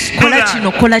gaba, this, do kola that.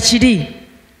 kino, kola kiri,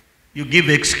 You give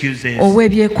excuses.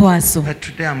 oweebyekwaso. But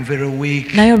today I'm very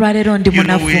weak. Naye olwaleero ndi You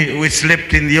know, munafu. we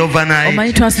slept in the overnight.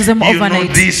 Omanyi twasuzemu You know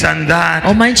overnight. this and that.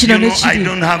 Omanyi kino You know n'ekiri. I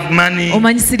don't have money.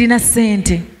 Omanyi sirina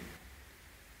ssente.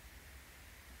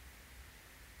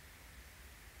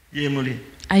 Ye muli.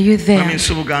 Are you Mami there?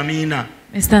 Nsubuga Amiina.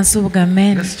 Mr. Nsubuga,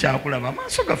 amen. Nga sikyakulaba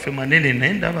amaaso gaffe manene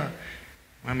naye ndaba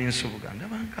Mami Nsubuga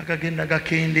ndaba nkagagenda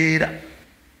gakendeera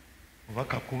oba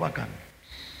kakuba kano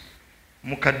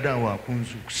mukadde awo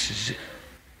akunzuukusize.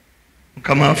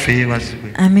 Mukama waffe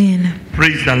yeebazibwe. Amen.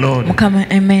 Praise the Lord. Mukama,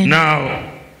 amen. Now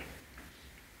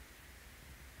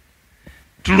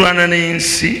tulwana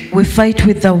n'ensi We fight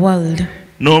with the world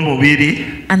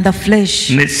n'omubiri and the flesh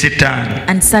ne Setaani.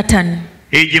 and Satan.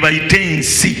 Egye bayita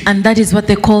ensi. And that is what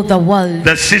they call the world.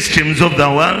 The systems of the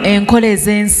world. Enkola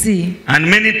ez'ensi. And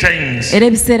many times Era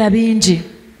ebiseera bingi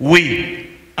we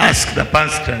ask the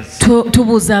pastors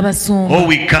tubuuza abasumba or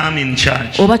we come in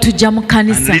church oba tujja mu and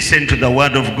kkanisa listen to the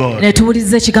word of God. ne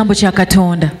tuwuliriza ekigambo kya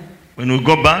Katonda. When we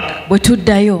go back, Bwe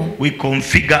tuddayo we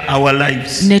configure our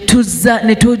lives ne tujja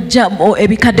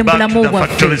ebikadde mu back to bulamu the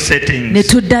factory bwaffe ne settings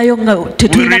tuddayo nga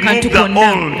tetulina We remove kantu the konna,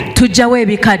 old. tuggyawo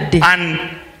ebikadde and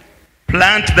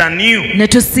plant the new. ne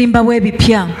tusimbawo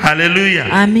ebipya. Hallelujah.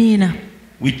 Amiina.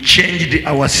 We changed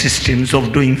our systems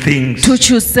of doing things.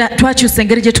 Twakyusa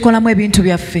engeri gye tukolamu ebintu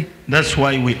byaffe. That's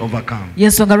why we overcome.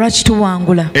 Y'ensonga lwaki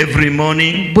tuwangula. Every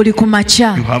morning Buli ku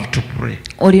makya you have to pray.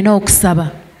 olina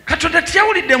okusaba. Katonda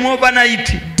tiyawulidde mu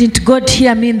overnight. Didn't God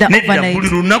hear me in the Nedda overnight? buli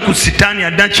lunaku sitaani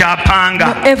adda kyapanga.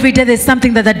 No, every day there's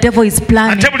something that the devil is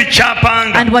planning. Ate buli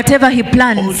kyapanga And whatever he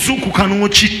plans, ozuukuka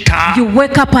n'okitta. you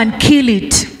wake up and kill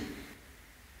it.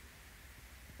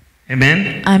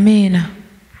 Amen. Amen.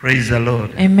 Praise the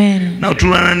Lord. Amen. Now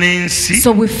tulwana n'ensi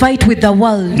So we fight with the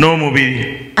world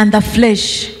n'omubiri. and the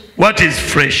flesh. What is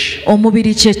fresh?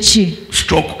 Omubiri kye ki?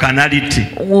 Stroke carnality.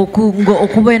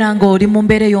 Okubeera ng'oli mu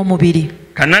mbeera ey'omubiri.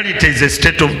 Carnality is a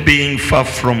state of being far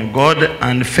from God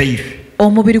and faith.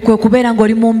 Omubiri kwe kubeera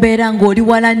ng'oli mu mbeera ng'oli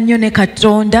wala nnyo ne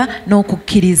Katonda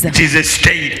n'okukkiriza. It is a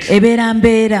state. Ebeera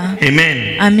mbeera.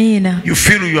 Amen. Amiina. You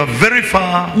feel you are very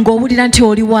far Ng'owulira nti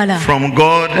oli wala. from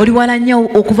God Oli wala nnyo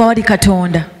okuva wali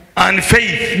Katonda and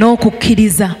faith.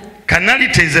 n'okukkiriza.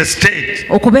 Carnality is a state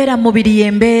Okubeera mu mubiri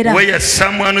y'embeera where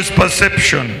someone's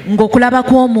perception ng'okulaba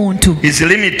kw'omuntu is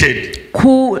limited,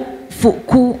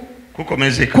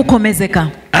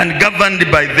 kukomezeka and governed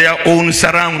by their own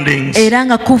surroundings. era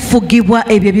nga kufugibwa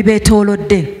ebyo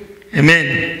ebibeetoolodde.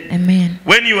 Amen. Amen.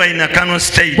 When you are in a carnal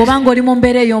state, Bw'oba ng'oli mu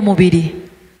mbeera ey'omubiri,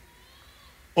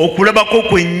 okulabako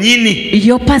kwennyini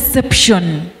your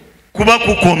perception kuba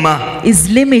kukoma is ku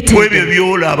ebyo limited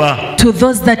by'olaba to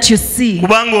those that you see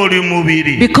kubanga oli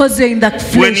mubiri. because you're in the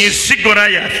When you flesh. see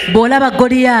Goliath, Bw'olaba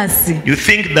Goliaasi you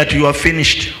think that you are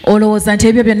finished. olowooza nti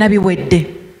ebyo byonna biwedde.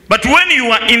 But when you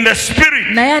are in the spirit,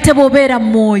 Naye ate bw'obeera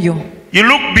mu mwoyo you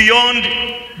look beyond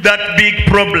that big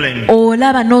problem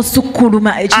olaba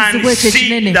n'osukkuluma and ekizibu ekyo see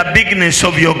ekinene the bigness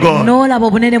of your God. n'olaba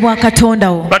obunene bwa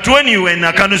Katonda wo. But when you are in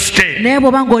a carnal state, Naye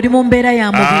bw'oba ng'oli mu mbeera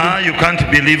ya mubiri you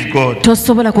can't believe God.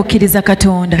 tosobola kukkiriza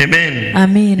Katonda. Amen.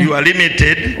 Amiina. You are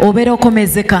limited Obeera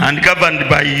okomezeka and governed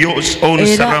by your own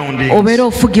era surroundings. obeera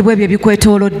ofugibwa ebyo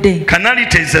ebikwetoolodde.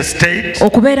 Carnality is a state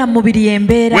Okubeera mu mubiri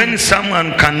y'embeera when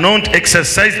someone cannot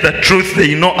exercise the truth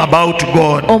they know about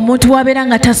God. omuntu w'abeera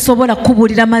nga tasobola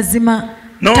kubuulira mazima,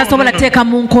 tasobola teeka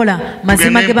mu nkola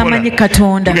mazima ge bamanyi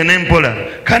Katonda. Tugende mpola.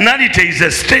 Carnality is a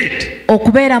state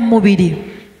Okubeera mu mubiri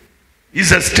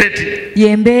is a state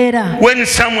yembeera when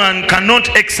someone cannot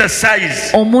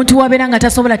exercise omuntu wabeera nga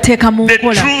tasobola teeka mu the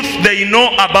nkola truth they know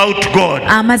about God,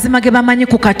 amazima ge bamanyi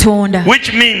ku Katonda,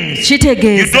 which means you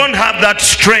kitegeeza don't have that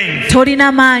strength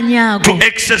tolina maanyi ago to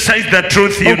exercise the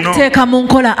truth you know okuteeka mu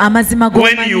nkola amazima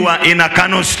when you g'omanyi are in a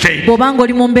carnal state. bw'oba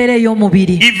ng'oli mu mbeera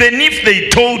ey'omubiri. Even if they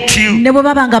told you Ne bwe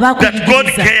baba nga that God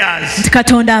bakuyigiriza cares, nti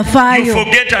Katonda you afaayo,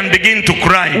 forget and begin to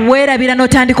cry. weerabira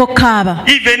n'otandika okukaaba.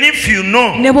 Even if you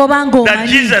know Ne bw'oba that ng'omanyi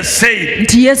Jesus said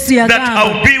nti Yesu that yagamba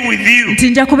I'll be with you nti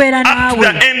nja kubeera up to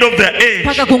naawe the end of the age,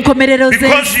 paka ku nkomerero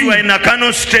because you are z'ensi, in a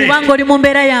carnal state, kubanga oli mu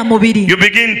mbeera ya mubiri, you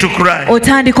begin to cry.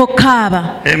 otandika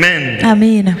okukaaba. Amen.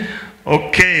 Amiina.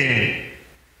 Okay.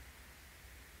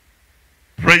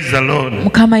 Praise the Lord.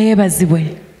 Mukama yeebazibwe.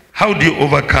 How do you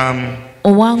overcome?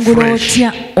 Owangula Fresh.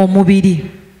 otya omubiri?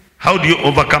 How do you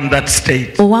overcome that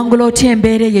state? Owangula otya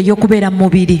embeera eyo ey'okubeera mu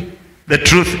mubiri? The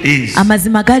truth is,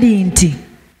 Amazima gali nti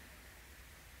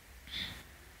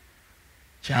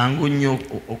kyangu nnyo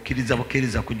okkiriza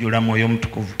bukkiriza kujjula mwoyo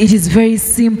mutukuvu. it is very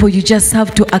simple. You just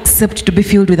have to accept to be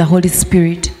filled with the Holy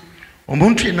Spirit.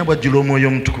 Omuntu yenna bw'ajjula omwoyo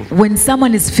omutukuvu, When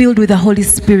someone is filled with the Holy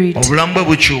Spirit, obulamu bwe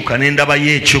bukyuka n'endaba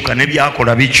ye ekyuka ne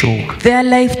byakola bikyuka. their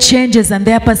life changes and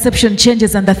their perception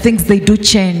changes and the things they do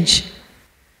change.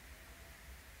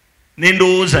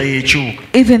 N'endowooza yekyuka.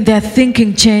 Even their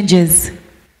thinking changes.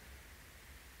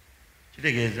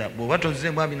 Kitegeeza bw'oba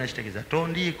tozzeemu abina kitegeeza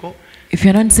tondiiko. If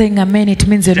you're not saying amen, it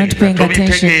means you're not paying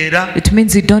attention. It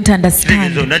means you don't Kitegeeza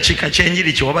understand. onakika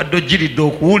kyenjiri kye wabadde ojjiridde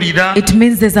okuwulira. It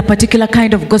means there's a particular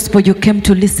kind of gospel you came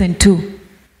to listen to.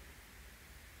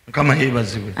 Mukama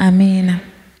yeebazibwe. Amen.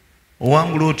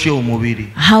 Owangula otya omubiri?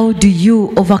 How do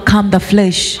you overcome the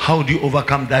flesh? How do you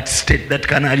overcome that state, that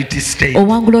carnality state?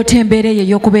 Owangula otya embeera eyo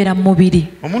ey'okubeera mu mubiri?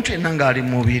 Omuntu yenna ng'ali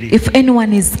mu mubiri, If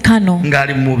anyone is carnal,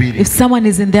 ng'ali mu mubiri, if someone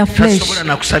is in their flesh, tasobola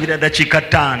nakusabira dakiika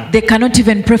 5. they cannot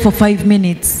even pray for 5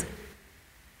 minutes.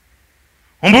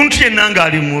 Omuntu yenna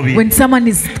ng'ali mu mubiri, When someone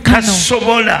is carnal,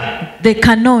 tasobola they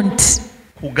cannot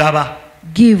kugaba,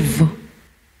 give.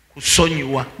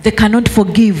 kusonyiwa. They cannot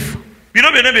forgive. Bino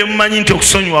byonna bye mumanyi nti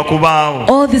okusonyiwa kubaawo.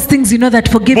 All these things you know that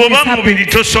forgiveness Bw'oba mu mubiri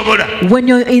happens. tosobola. When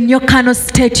you're in your carnal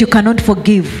state, you cannot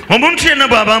forgive. Omuntu yenna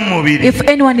bw'aba mu mubiri, If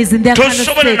anyone is in their carnal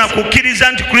tosobola na state,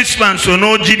 kukkiriza nti Christmas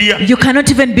onoogirya. you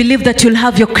cannot even believe that you'll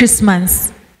have your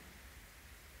Christmas.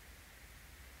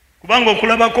 Kubanga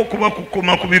okulabako kuba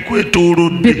kukoma ku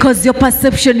bikwetoolodde. Because your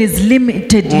perception is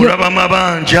limited Olaba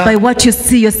mabanja. by what you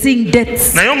see. You're seeing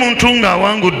deaths. Naye omuntu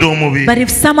ng'awangudde omubiri, But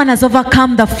if someone has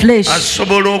overcome the flesh,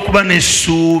 asobola okuba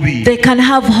n'essuubi. they can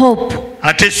have hope.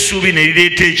 Ate essuubi ne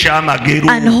lireeta ekyamagero.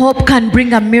 And hope can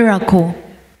bring a miracle.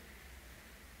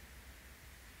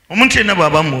 Omuntu yenna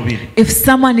bw'aba mu mubiri, If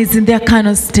someone is in their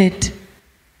carnal state,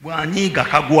 bw'anyiiga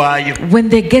kagwayo. when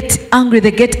they get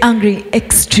angry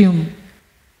extreme.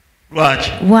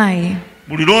 Lwaki? Why?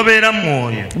 Buli lw'obeera mu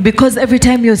mwoyo, Because every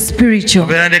time you're spiritual,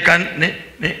 obeera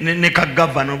ne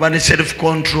kagavana oba ne self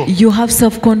control. you have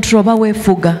self-control.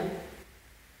 Baweefuga.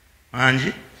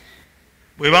 Angi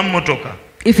bw'eba mmotoka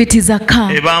If it is a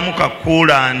car, ebaamu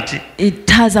kakuulanti it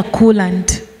has a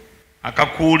coolant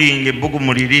akakuulinga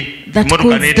ebbugumu liri, that emmotoka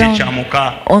cools down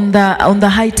n'etekyamuka. on the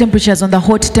high temperatures, on the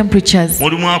hot temperatures.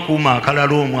 Mulimu akuuma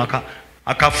akalala omwo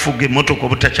akafuga emmotoka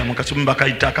obutakyamuka, simu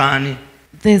bakayita kaani?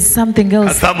 There's something A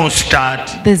else.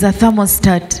 thermostat. There's a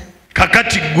thermostat.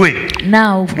 Kakati gwe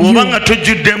Now, bw'oba nga you,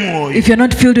 tojjudde mwoyo, if you're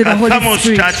not filled with the a Holy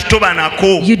Spirit, thermostat toba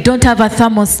nako. you don't have a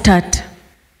thermostat.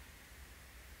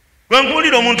 Bwe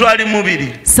nkuwulira omuntu ali mu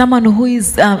mubiri, Someone who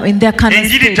is in their carnal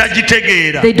enjiri state,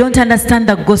 tagitegeera, they don't understand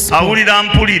the gospel. awulira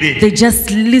mpulire, They just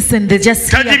listen. They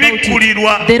just hear about it.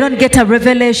 tagibikkulirwa. They don't get a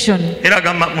revelation. Era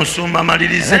gamba musumba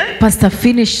amalirize, Like Pastor,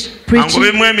 finish preaching.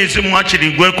 angobemu emizimu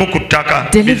akiri gweko ku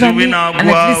ttaka, Deliver bizibu me, and at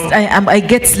binaagwawo. least I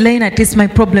get slain. At least my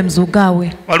problems will go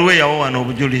away. Waliwo eyawo wano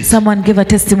obujulizi, Someone gave a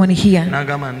testimony here.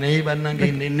 n'agamba naye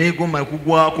bannange neegomba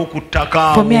kugwako ku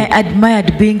ttaka For me, I awo.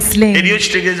 admired being slain. Eriyo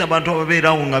kitegeeza abantu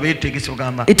ababeerawo nga beetegese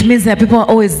ogamba It means that people are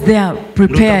always there,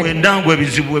 prepared. bwendangwa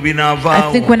ebizibu bwe I think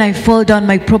binaavaawo, when I fall down,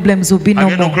 my problems will be no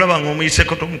agenda more. okulaba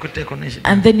ng'omuyiseko tomukuteeko n'ekitabo.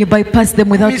 And then you bypass them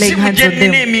without laying Emisimu hands gye on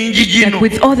them. nnina emingi gino, Like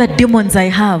with all the demons I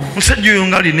have, musajja oyo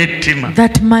ng'alina ettima.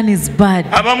 that man is bad.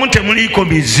 Abamu temuliiko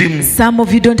mizimu, Some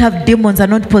of you don't have demons, are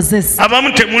not possessed.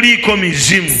 abamu temuliiko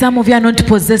mizimu. Some of you are not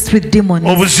possessed with demons.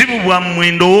 Obuzibu bwammwe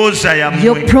endowooza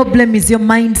Your yammwe. problem is your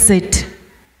mindset.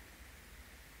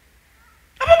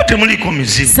 Abamu temuliiko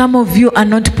mizimu. Some of you are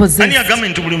not Ani possessed. agambye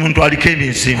nti buli muntu aliko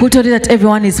ebizimu? Who told you that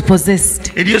everyone is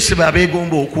possessed? Eriyo sebe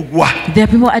abeegomba okugwa. There are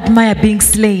people who admire being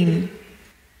slain.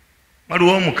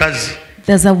 Waliwo omukazi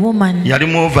There's a woman. Yali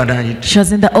mu overnight. She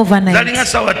was in the overnight. Zalinga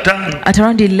sawa 5. At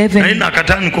around 11 Naye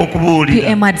nakatandika okubuulira.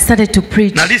 p.m. I'd started to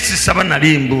preach. Nali sisaba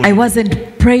nali mbuulira. I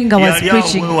wasn't praying, I was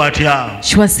preaching.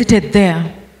 She was seated there.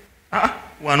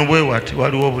 Wano bwe wati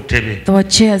waliwo obutebe. There were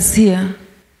chairs here.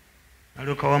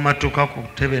 Naluka wamatuka ku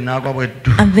ttebe n'agwa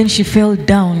bweddu. And then she fell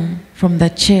down from the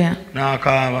chair.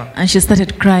 N'akaaba. And she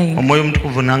started crying. Omwoyo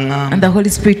Omutukuvu n'aŋŋamba. And the Holy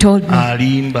Spirit told me,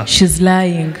 alimba. she's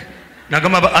lying.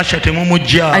 Nagamba ba Asha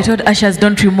temumujja. I told ushers,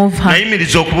 don't remove her.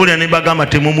 Nayimiriza okubuulira ne bagamba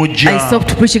temumujja. I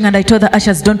stopped preaching and I told the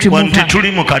ushers, don't remove her.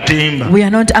 Tuli mu katimba. We are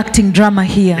not acting drama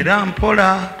here. Era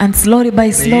mpola. And slowly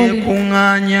by slowly,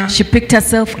 neyeekuŋŋaanya. she picked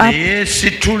herself up.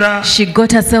 Neyeesitula. She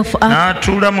got herself up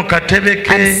n'atuula mu katebe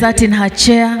ke. and sat in her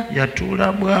chair.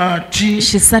 Yatuula bw'ati.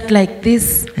 She sat like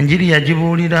this. Enjiri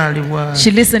yagibuulira ali bw'ati.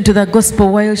 She listened to the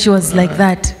gospel while she was like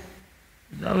that.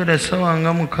 At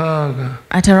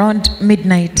around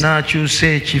midnight, she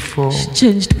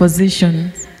changed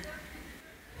positions.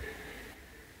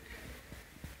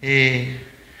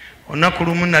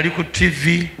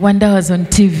 One day I was on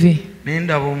TV.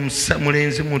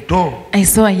 I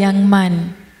saw a young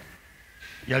man.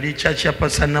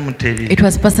 It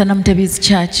was Pastor Namtebi's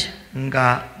church.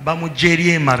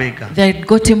 They had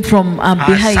got him from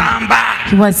behind.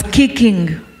 He was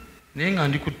kicking.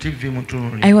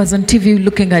 I was on TV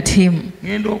looking at him.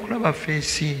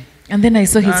 And then I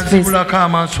saw his face.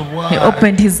 He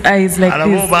opened his eyes like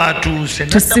this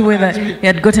to see whether he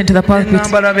had gotten to the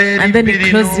pulpit. And then he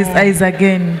closed his eyes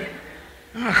again.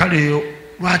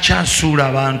 And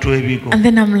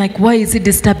then I'm like, why is he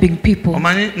disturbing people?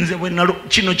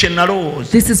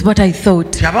 This is what I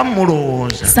thought.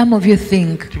 Some of you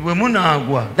think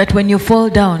that when you fall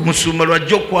down, that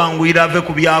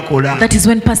is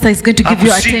when pastor is going to give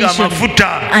you attention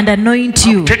and anoint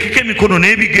you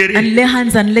and lay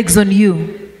hands and legs on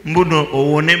you.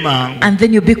 And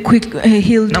then you be quick,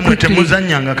 healed quickly.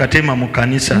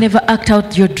 Never act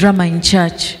out your drama in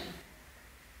church.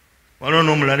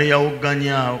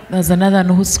 There's another one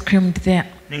who screamed there.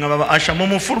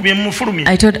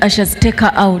 I told ushers, take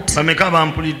her out.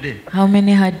 How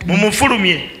many had me?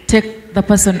 Take the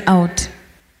person out.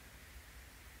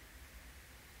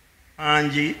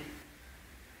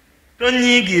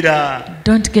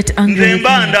 Don't get angry with me.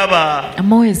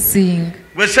 I'm always seeing.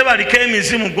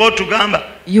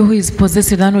 You who is possessed,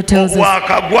 the one who tells us,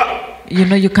 you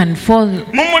know, you can fall.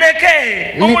 Let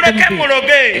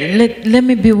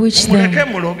me bewitch them.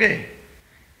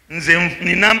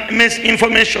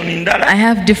 I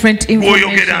have different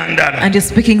information and you're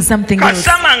speaking something else.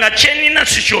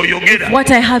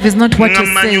 What I have is not what you're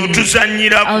saying.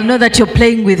 I'll know that you're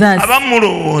playing with us.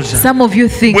 Some of you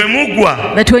think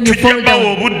that when you fall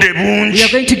down, we are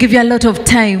going to give you a lot of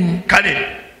time.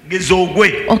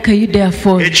 Okay, you dare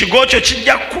fall. You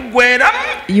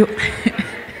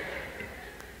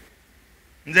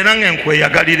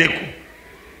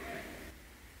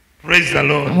Praise the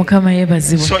Lord.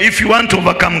 So if you want to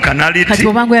overcome carnality,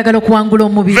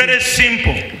 very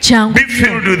simple. Be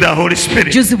filled with the Holy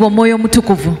Spirit.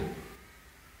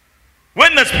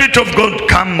 When the Spirit of God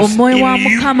comes in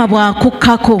you,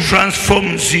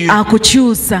 transforms you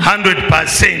 100%.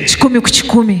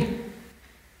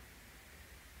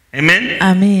 Amen.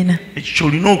 Amen.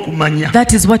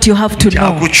 That is what you have to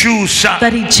know.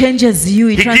 That it changes you.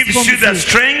 It gives you the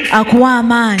strength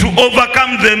to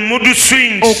overcome the mood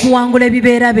swings.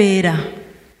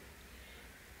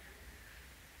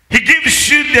 He gives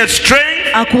you the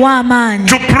strength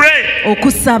to pray.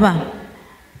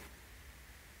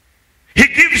 He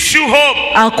gives you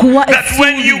hope that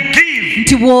when you give,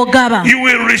 you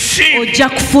will receive.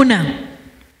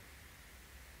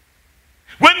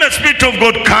 When the Spirit of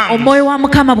God comes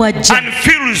and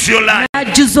fills your life,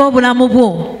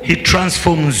 He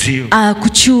transforms you.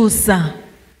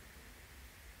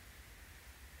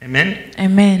 Amen.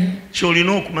 Amen.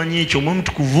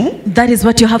 That is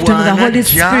what you have to know, the Holy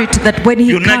Spirit, that when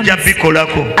He comes,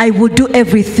 I will do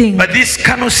everything. But this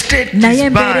kind of state is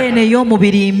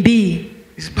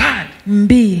bad.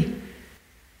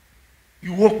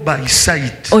 You walk by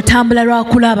sight. All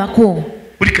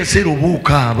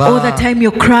the time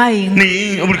you're crying.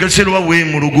 All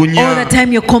the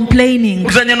time you're complaining.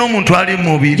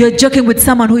 You're joking with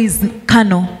someone who is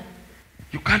carnal.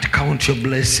 You can't count your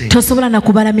blessings. You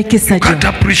can't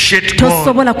appreciate God.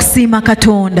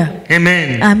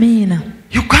 Amen. Amen.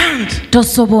 You can't.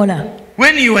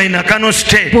 When you are in a carnal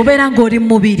state, bw'obeera ng'oli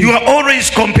mu mubiri, you are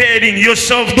always comparing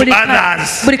yourself to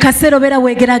others. Buli kaseera obeera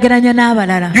weegeraageranya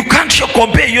n'abalala. You can't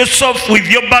compare yourself with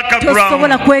your background.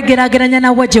 Tosobola kwegeraageranya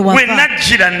nawe gye wava. Bwe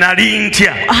najjira nali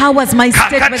ntya? How was my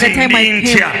state by the time I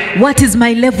came? What is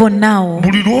my level now?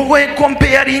 Buli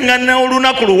lw'oweekomparinga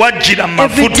n'olunaku lwe wajjira mu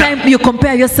mafuta, every time you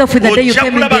compare yourself with the day you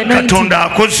came in the anointing,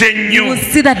 you will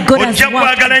see that God has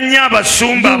worked.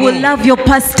 You will love your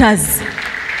pastors.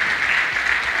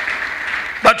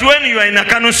 But when you are in a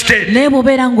carnal state, you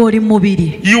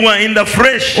are in the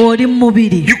flesh,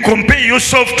 you compare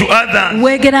yourself to others.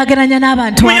 We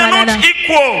are not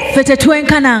equal.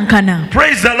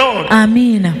 Praise the Lord.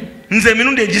 Amen.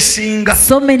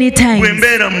 So many times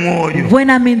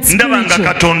when I'm in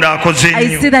spiritual,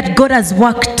 I see that God has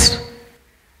worked.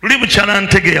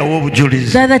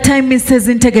 The other time Mrs.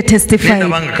 Intege testified,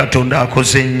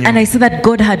 and I see that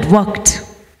God had worked.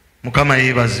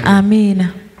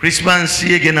 Amen.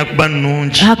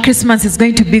 Her Christmas is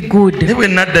going to be good. But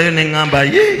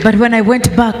when I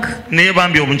went back,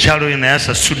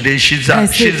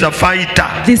 she's a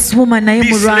fighter. This woman,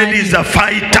 this lady is a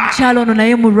fighter.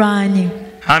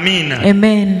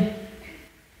 Amen.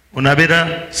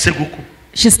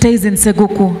 She stays in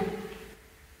Seguku.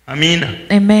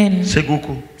 Amen.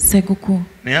 Seguku.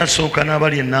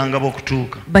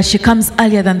 But she comes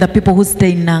earlier than the people who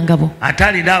stay in Nangabo.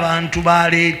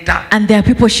 And there are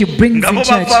people she brings in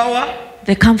church.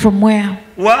 They come from where?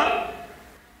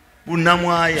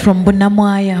 From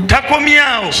Bunamwaya.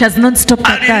 She has not stopped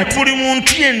at that.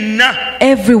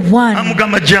 Everyone,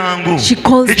 she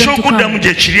calls them to come.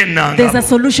 There's a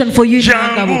solution for you in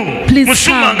Nangabo. Please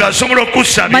come.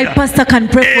 My pastor can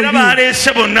pray for you. And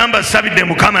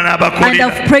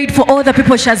I've prayed for all the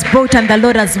people she has brought, and the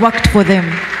Lord has worked for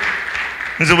them.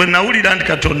 When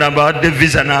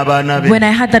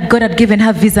I heard that God had given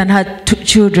her visa and her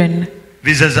children,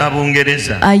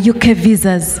 UK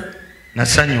visas,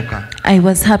 I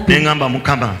was happy,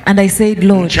 and I said,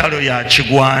 Lord,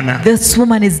 this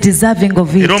woman is deserving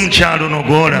of it.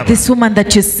 This woman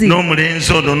that you see,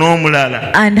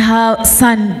 and her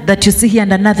son that you see here,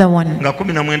 and another one. On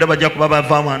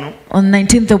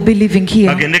 19th they'll be living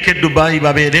here. They'll go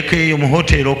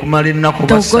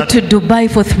to Dubai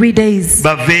for 3 days,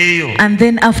 and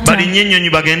then after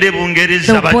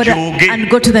they'll go and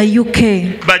go to the UK,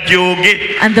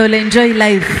 and they'll enjoy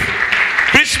life.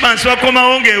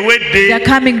 They are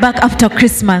coming back after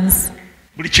Christmas.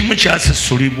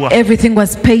 Everything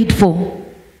was paid for,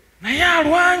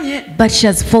 but she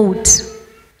has fought.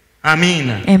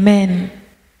 Amen.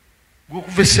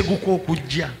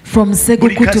 From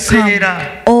Seguku to come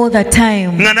all the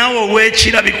time.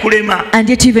 And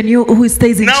yet even you who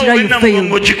stays in Chira, you fail.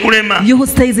 You who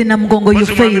stays in Namgongo, you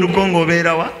fail.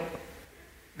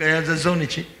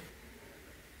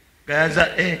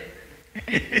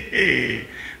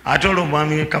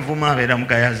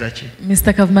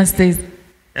 Mr. Kavuma stays.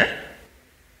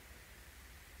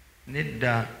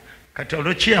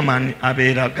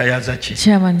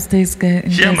 Chairman stays.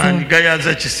 Chairman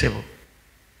Gayaza Chisebo.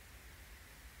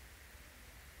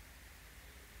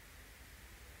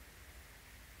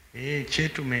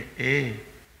 Chetume.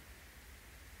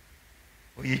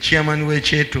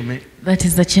 That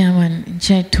is the chairman in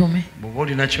Chetume.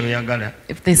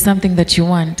 If there's something that you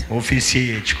want, it's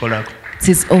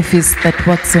his office that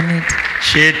works on it.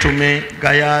 Chetume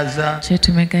Gayaza.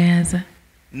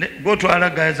 Go to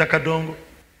Ala Gayaza Kadongo.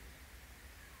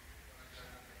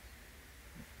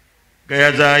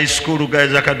 Gayaza High School,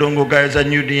 Gayaza Kadongo, Gayaza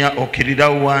Nyudia, Okirida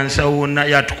Wansa,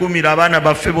 Yatukumira Bana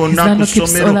Bafebo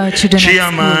Nakusomero,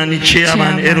 Chairman,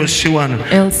 Erosiwan,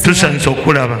 Tusan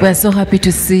Sokulava. We are so happy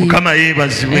to see.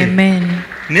 Amen.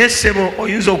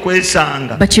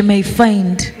 But you may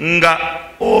find that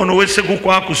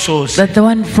the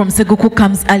one from Seguku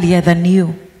comes earlier than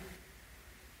you.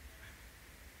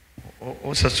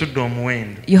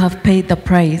 You have paid the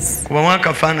price.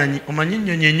 Imagine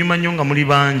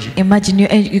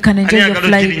you can enjoy your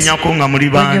flight when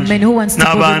your men who wants to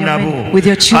go with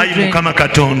your children.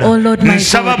 Oh Lord my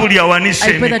God, I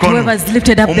pray that whoever has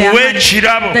lifted up their hand,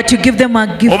 that you give them a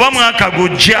gift for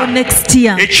next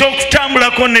year of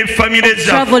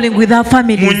traveling with our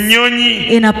families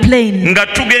in a plane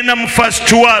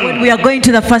when we are going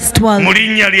to the first world. In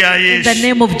the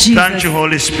name of Jesus. Thank you,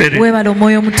 Holy Spirit.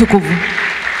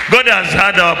 God has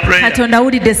heard our prayer.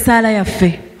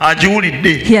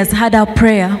 He has heard our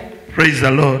prayer. Praise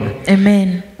the Lord.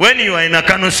 Amen. When you are in a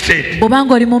carnal state,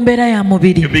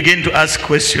 you begin to ask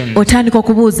questions. Where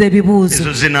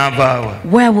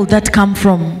will that come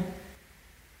from?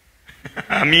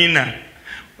 Amina.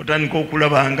 otandika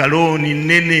okulaba nga looni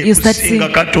nnene You start kusinga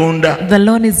seeing Katonda. the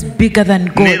loan is bigger than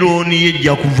Ne God. looni ye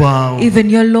ejja kuvaawo. Even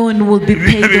your loan will be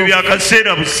paid Ebyo off. bya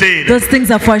kaseera buseera. Those things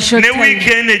are for a short Ne time.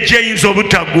 weekend ejja eyinza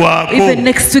obutaggwaako. Even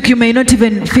next week you may not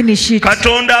even finish it.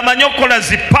 Katonda amanyi okukola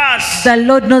zipaasi. The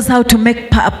Lord knows how to make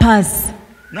a pass.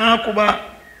 N'akuba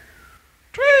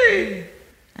twi.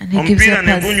 And He gives you Omupiira a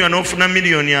ne pass. gunywa n'ofuna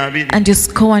miliyoni 20. And you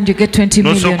score and you get 20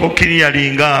 N'osooka million.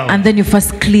 okkiriyalinga awo. And then you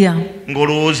first clear.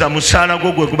 Ng'olowooza musaala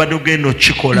gwo gwe gubadde ogenda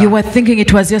okikola. You were thinking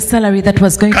it was your salary that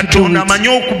was going to do Katonda it. amanyi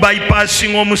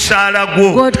okubypassinga omusaala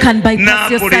gwo. God can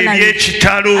bypass your N'akola salary.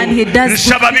 eby'ekitalo. And He does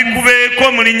Nsaba good things.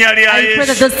 bikubeeko mu linnya lya I pray that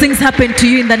Yesu. those things happen to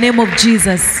you in the name of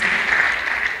Jesus.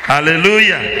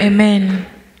 Hallelujah. Amen.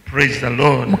 Praise the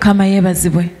Lord. Mukama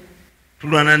yebazibwe.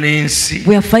 Tulwana n'ensi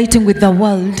We are fighting with the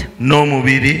world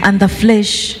n'omubiri and the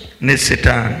flesh ne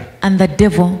Setaani. and the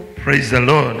devil. Praise the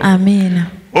Lord. Amen.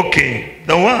 Okay,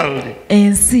 the world.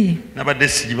 ensi Nabadde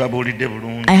sigibabuulidde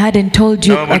bulungi. I hadn't told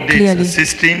you Nabadde clearly.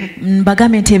 system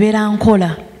Mbagambye nti ebeera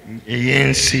nkola.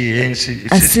 ey'ensi.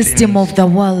 A system of the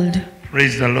world.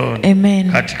 Praise the Lord.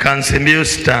 Amen. Kati kansembeyo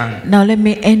Setaani. Now let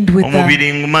me end with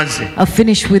Omubiri ngumaze. I'll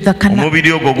finish with the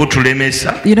Omubiri ogwo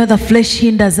gutulemesa. You know, the flesh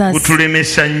hinders us.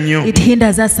 Gutulemesa nnyo It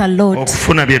hinders us a lot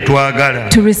okufuna bye twagala.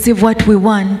 to receive what we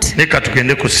want. Ne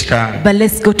katugende ku Setaani. But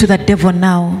let's go to the devil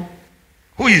now.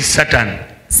 Who is Satan?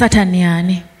 Satan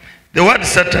yani. The word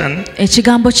Satan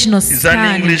Ekigambo kino is an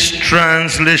Satan. English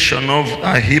translation of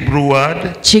a Hebrew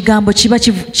word. Kigambo kiba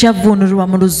kyavvuunulirwa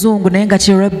mu luzungu naye nga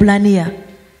Kyebbulaniya.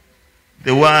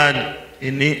 The word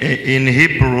in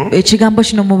Hebrew Ekigambo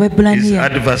kino mu is Bebbulaniya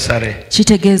adversary.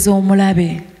 kitegeeza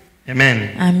omulabe. Amen.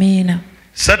 Amiina.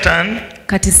 Satan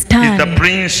Kati is the Sitaani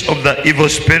prince of the evil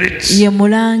spirits ye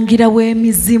mulangira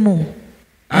w'emizimu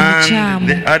and omukyamu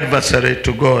the adversary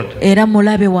to God. era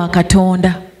mulabe wa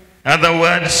Katonda. Other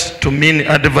words to mean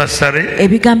adversary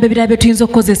Ebigambo ebirala bye tuyinza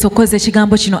okukozesa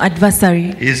ekigambo kino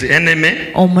adversary, is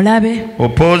enemy, omulabe,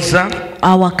 opposer,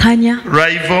 awakanya,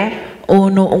 rival,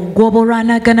 ono gw'oba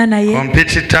olwanagana naye,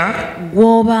 competitor,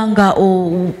 gw'oba nga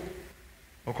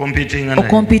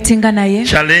okompitinga naye,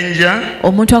 challenger,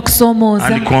 omuntu akusoomooza,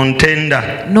 and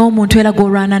contender. n'omuntu era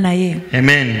gw'olwana naye.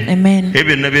 Amen. Amen.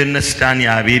 Ebyo byonna byonna Sitaani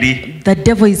abiri. The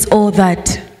devil is all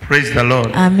that. Praise the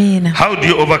Lord. Amiina. How do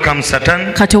you overcome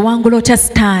Satan? Kati owangula otya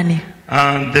Sitaani?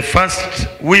 The first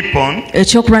weapon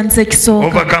Ekyokulwanyisa ekisooka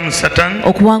overcome Satan.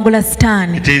 okuwangula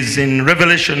Sitaani It is in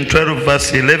Revelation 12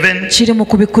 verse 11, kiri mu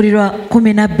kubikkulirwa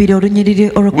 12 olunyiriri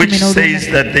which olw'14 says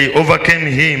that they overcame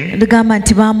him ligamba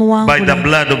nti by the baamuwangula.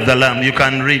 blood of the Lamb. You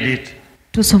can read it.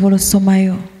 Tusobola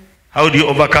osomayo. How do you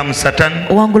overcome Satan?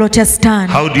 Owangula otya Sitaani?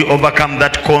 How do you overcome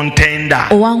that contender?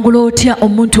 Owangula otya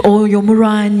omuntu oyo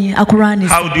omulwanyi akulwanyisa?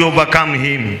 How do you overcome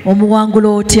him? Omuwangula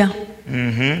otya?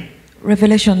 Mhm.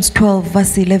 Revelations 12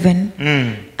 verse 11.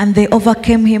 And they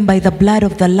overcame him by the blood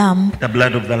of the Lamb The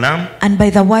blood of the Lamb. and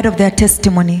by the word of their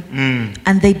testimony.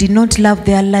 And they did not love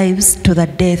their lives to the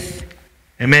death.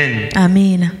 Amen.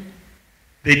 Amiina.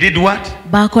 They did what?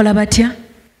 Baakola batya?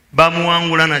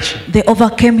 Bamuwangula naki? They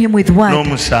overcame him with what?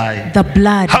 N'omusaayi. The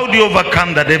blood. How do you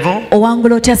overcome the devil?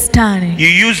 Owangula otya Sitaani? You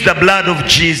use the blood of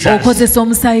Jesus. Okozesa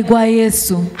omusaayi gwa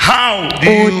Yesu. How do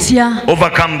you Otya.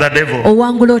 overcome the devil?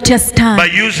 Owangula otya By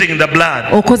Sitaani? using the blood.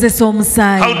 Okozesa How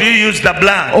omusaayi. do you use the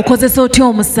blood? Okozesa otya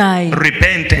omusaayi?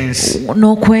 Repentance.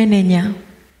 N'okwenenya.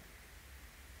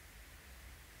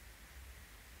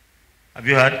 Have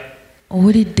you heard?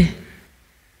 Owulidde?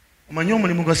 Omanyi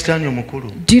omulimu gwa Sitaani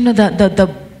omukulu? Do you know that the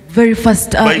very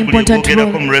first Bayibuli important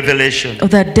ekwogerako role mu Revelation. of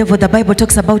the devil? The Bible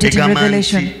talks about it in Egamba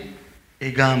Revelation. nti-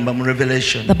 egamba mu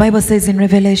Revelation The Bible says in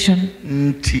Revelation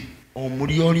nti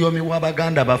omulyolyomi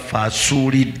w'abaganda baffe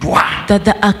asuuliddwa that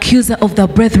the accuser of the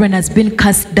brethren has been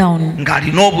cast down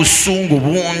ng'alina obusungu with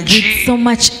bungi so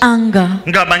much anger.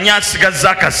 ng'amanyi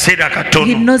asigazza akaseera He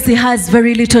katono. knows he has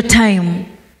very little time.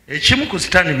 Ekimu ku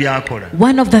Sitaani by'akola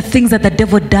One of the things that the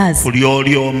devil does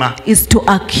kulyolyoma. is to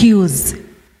accuse.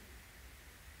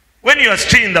 When you are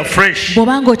still in the flesh,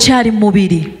 Bw'obanga okyali mu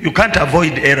mubiri you can't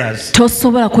avoid errors.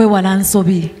 tosobola kwewala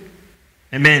nsobi.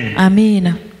 Amen.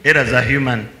 Amiina. Errors are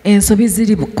human. Ensobi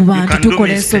ziri ku bantu, can do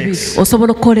tukola ensobi. mistakes.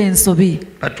 Osobola okukola ensobi.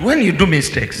 But when you do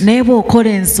mistakes, Naye bw'okola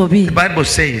ensobi, the Bible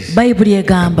says Bayibuli the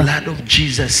egamba blood of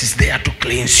Jesus is there to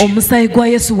cleanse you. omusaayi gwa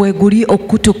Yesu weeguli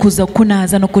okukutukuza,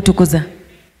 okunaaza n'okutukuza.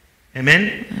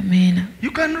 Amen. Amiina. You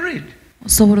can read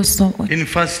Osobola osoma in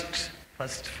first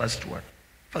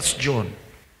John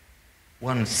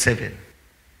 1:7.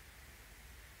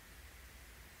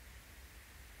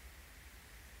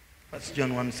 1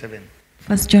 John 1:7.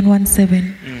 1 John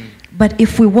 1:7. But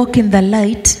if we walk in the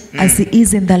light, as he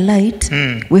is in the light,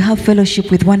 we have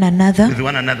fellowship with one another.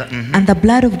 And the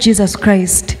blood of Jesus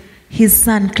Christ, his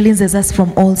son, cleanses us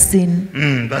from all sin.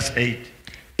 Verse 8.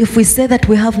 If we say that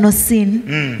we have no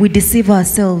sin, we deceive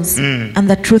ourselves, and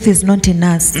the truth is not in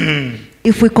us.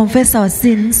 If we confess our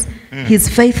sins, he is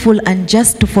faithful and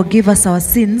just to forgive us our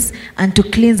sins and to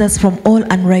cleanse us from all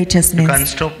unrighteousness. You can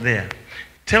stop there.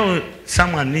 Tell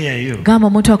someone near you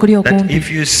that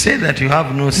if you say that you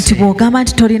have no sin,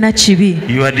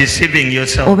 you are deceiving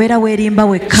yourself.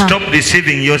 Stop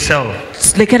deceiving yourself.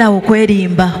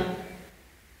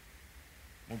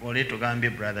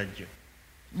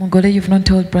 Mugole, you've not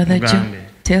told Brother Joe.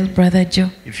 Tell Brother Joe.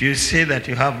 If you say that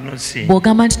you have no sin,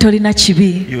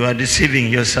 you are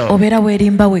deceiving yourself.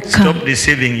 Stop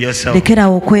deceiving yourself.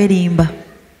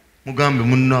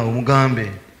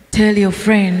 Tell your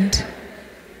friend.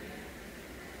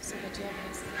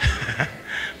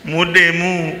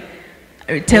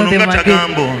 Tell them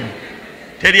again.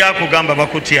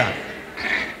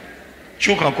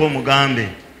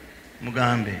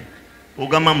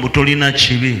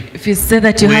 If you say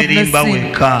that you have no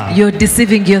sin, you're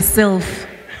deceiving yourself.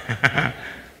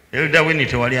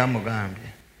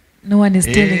 No one is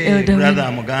telling Elder Winnie.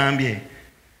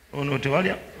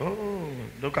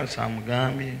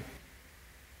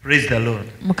 Praise the Lord.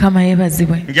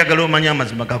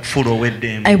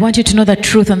 I want you to know the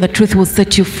truth, and the truth will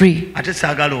set you free. I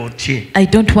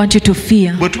don't want you to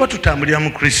fear.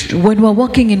 When we're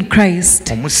walking in Christ,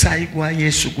 the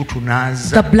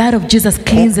blood of Jesus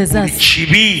cleanses us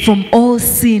from all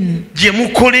sin.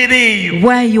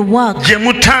 Where you walk,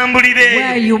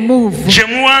 where you move,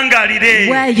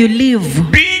 where you live,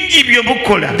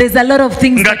 there's a lot of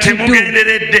things that you do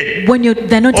when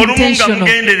they're not intentional.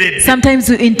 Sometimes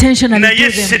you intentionally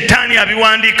do them,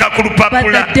 but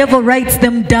the devil writes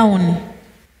them down.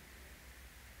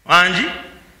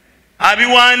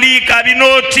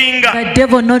 The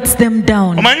devil notes them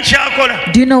down. Do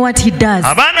you know what he does?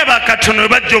 When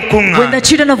the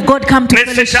children of God come to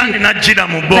fellowship,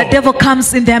 the devil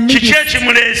comes in their midst.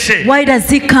 Why does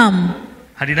he come?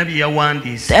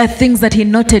 There are things that he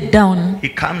noted down. He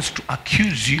comes to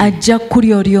accuse you,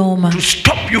 to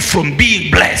stop you from being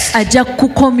blessed,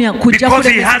 because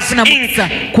he has ink.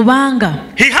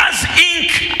 He has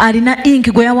ink.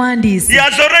 He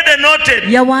has already noted.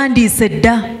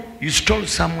 You stole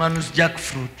someone's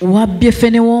jackfruit, and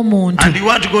you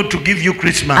want God to give you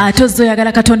Christmas.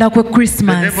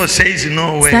 The devil says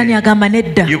no way.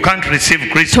 You can't receive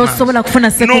Christmas. No, let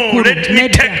me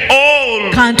take all.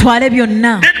 Let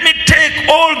me take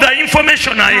all the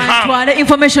information I have.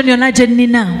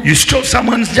 You stole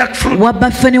someone's jackfruit.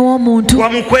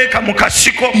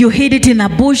 You hid it in a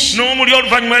bush.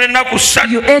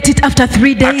 You ate it after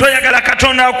 3 days.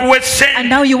 And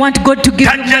now you want God to give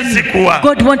you money.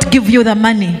 God won't give you the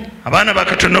money. When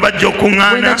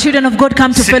the children of God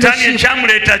come to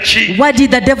fellowship, why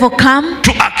did the devil come?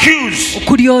 To accuse. He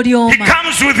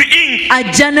comes with ink. He has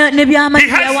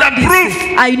the proof.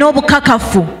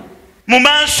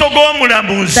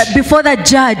 That before the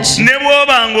judge,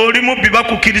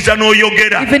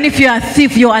 even if you are a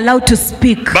thief, you are allowed to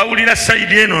speak.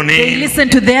 They listen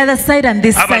to the other side and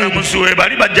this side.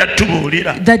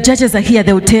 The judges are here,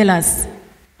 they will tell us.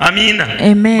 Amen.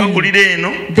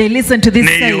 They listen to this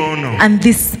side and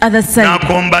this other side,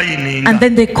 and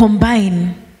then they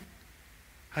combine.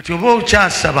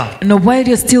 No, while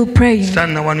you're still praying,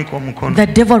 the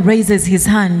devil raises his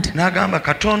hand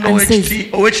and says,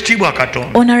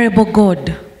 Honorable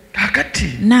God,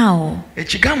 now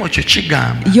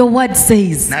your word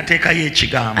says, and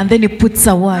then he puts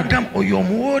a word.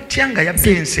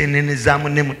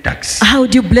 How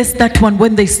do you bless that one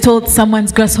when they stole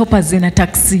someone's grasshoppers in a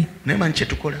taxi?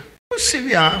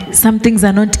 Some things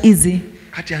are not easy.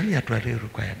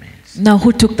 Now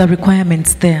who took the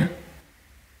requirements there?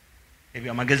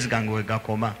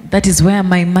 That is where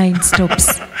my mind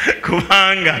stops.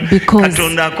 Because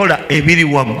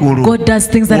God does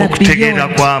things that are beyond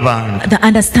the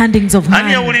understandings of man.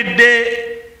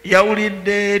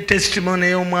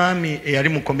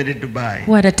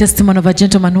 Who had a testimony of a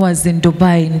gentleman who was in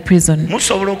Dubai in prison?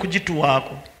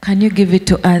 Can you give it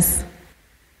to us?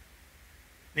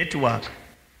 Network.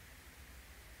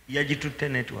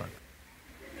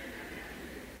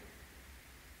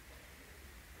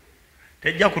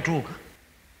 Tejja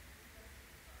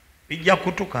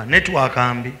kutuuka network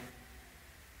ambi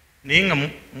naye nga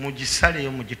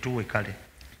mugisaleyo mugituwe kale.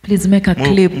 Please make a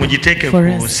clip for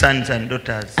us sons and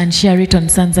daughters and share it on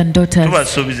Sons and Daughters.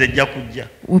 Tubasuubiza ejja kujja.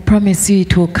 We promise you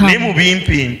it will come.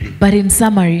 But in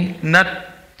summary,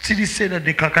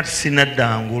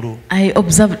 I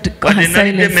observed her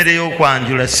silence.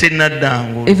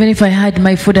 Even if I had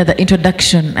my food at the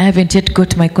introduction, I haven't yet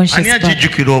got my conscience back.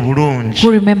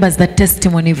 Who remembers that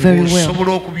testimony very well?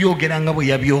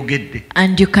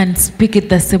 And you can speak it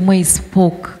the same way he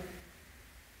spoke.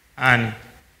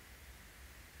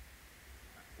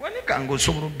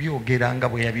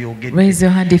 Raise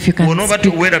your hand if you can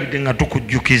speak.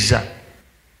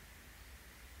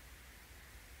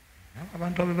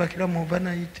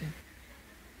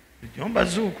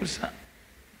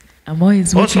 I'm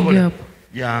always waking you up.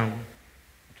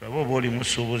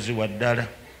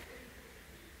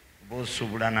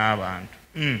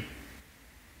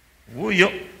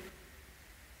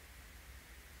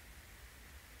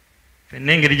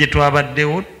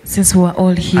 Since we are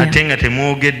all here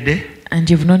and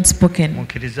you've not spoken,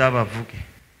 praise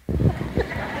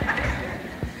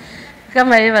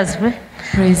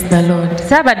the Lord. I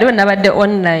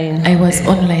was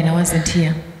online, I wasn't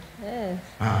here.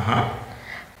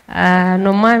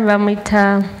 No man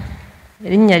bamwita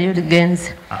erinnya lyo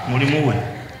ligenze. Mulimu we.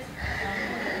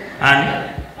 Ani?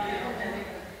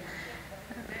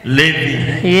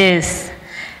 Levi. Yes.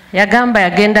 Yagamba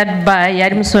yagenda Dubai,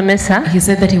 yali musomesa. He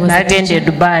said that he was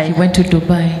Dubai. He went to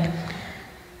Dubai.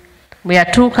 Bwe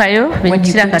yatuukayo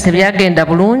bingira nga tebyagenda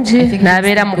bulungi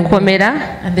n'abeera mu kkomera.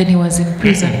 And then he was in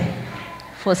prison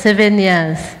for 7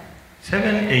 years.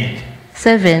 7, 8.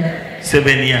 7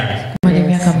 years.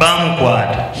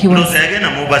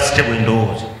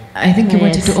 I think he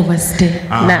wanted to overstay.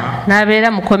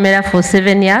 N'abeera mu kkomera for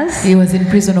 7 years. He was in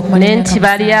prison nenti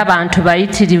bali abantu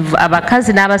bayitirivu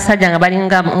abakazi n'abasajja nga bali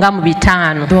nga mu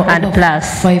 500 and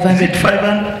plus. 500.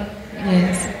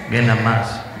 Yes.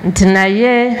 Nti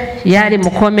naye yali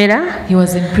mu kkomera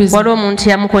waliwo omuntu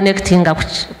yamuconnectinga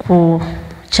ku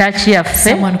church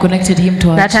yaffe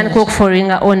n'atandika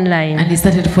okufollowinga online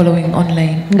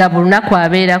nga buli lunaku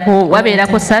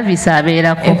wabeerako service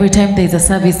abeerako.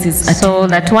 So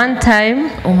that one time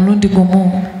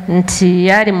nti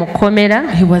yali mu kkomera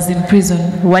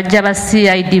wajja ba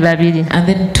CID babiri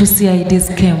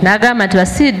n'agamba nti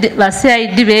ba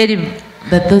CID beeri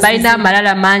balina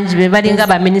amalala mangi be balinga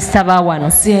baminisita ba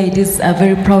wano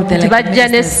tebajja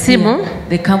n'essimu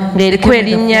ng'eriko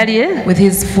erinnya lye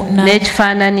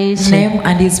n'ekifaananyi kye.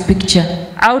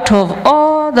 Out of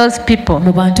all those people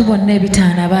ne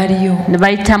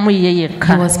bayitamu ye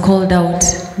yekka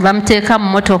bamuteeka mu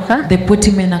motoka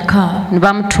ne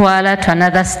bamutwala to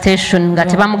another station nga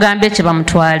tebamugambye kye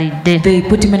bamutwalidde.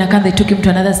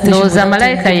 Ndowooza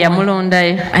malayika ye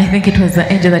yamulondayo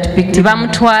ne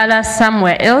bamutwala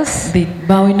somewhere else ne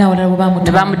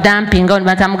bamudampinga ne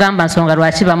batamugamba nsonga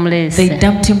lwaki bamuleese.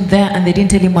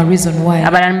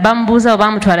 Abalala ne bamubuuza oba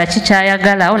bamutwala ki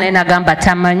kyayagala awo naye n'agamba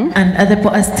tamanyi.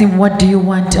 Asked him, what do you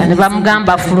want? And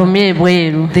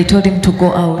they told him to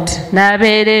go out.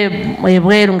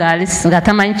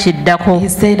 He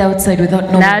stayed outside without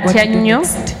knowing what to do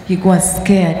next. He was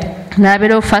scared.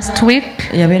 First week,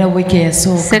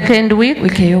 second week,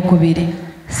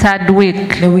 third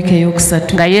week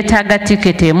nga yeetaaga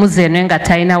tiketi emuze eno nga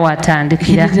talina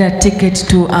watandikira.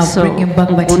 So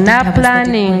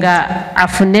n'apulaninga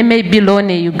afune maybe loan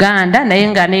e Uganda naye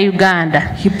nga ne Uganda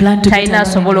talina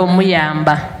asobola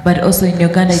omuyamba.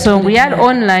 So we are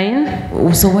online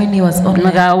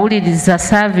nga awuliriza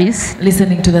service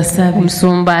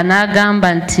omusumba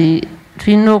n'agamba nti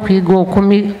tulina okuyiga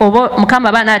oba mukama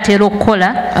abaana ateera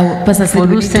okukola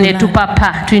oluusi ne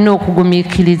tupapa tulina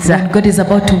okugumiikiriza.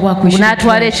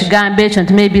 N'atwala ekigambo ekyo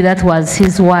nti maybe that was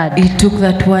his word.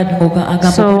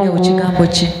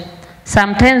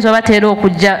 Sometimes bateera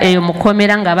okujja eyo mu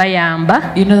kkomera nga bayamba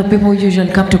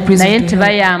naye nti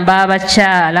bayamba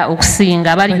abakyala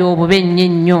okusinga abali obube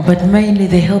ennyo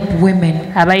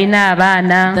abalina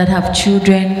abaana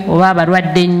oba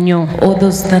abalwadde ennyo.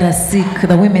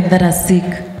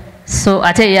 So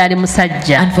ate ye yali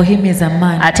musajja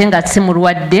ate nga si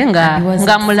mulwadde nga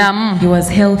mulamu.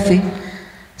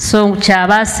 So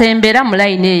kyaba asembera mu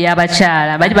layini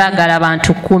ey'abakyala bali baagala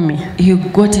abantu 10.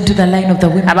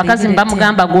 Abakazi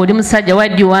bamugamba gwe musajja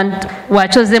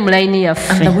wakyoze mu layini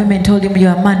yaffe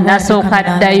n'asooka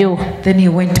addayo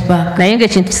naye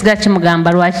ng'ekintu kisiga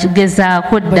kimugamba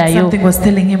lwakigezaako ddayo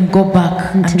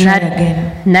nti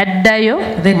n'addayo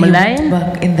mu layini.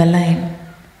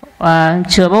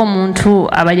 Kyoba omuntu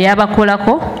abali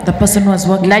abakolako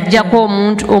n'ajjako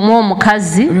omu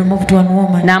omukazi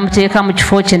n'amuteeka mu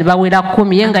kifo kye ne bawera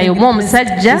 10 ye nga y'omu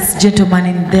omusajja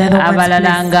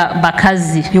abalala nga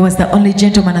bakazi.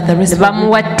 Ne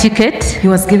bamuwa tiketi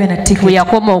bwe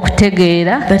yakoma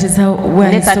okutegeera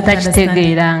ne kati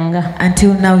takitegeeranga.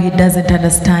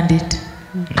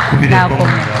 She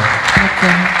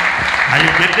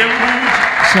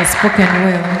has spoken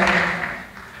well.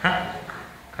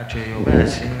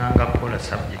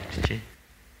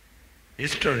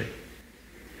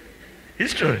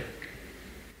 History.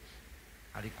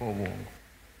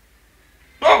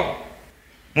 Oh,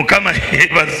 Mukama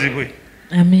yebazibwe.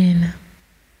 Amen.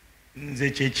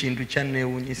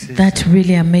 That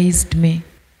really amazed me.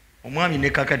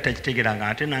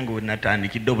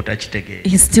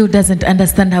 He still doesn't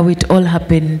understand how it all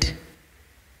happened.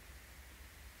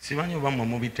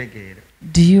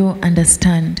 Do you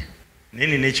understand?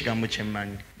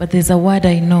 But there's a word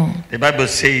I know. The Bible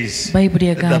says that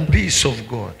the peace of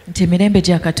God,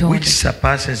 which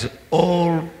surpasses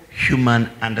all human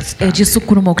understanding.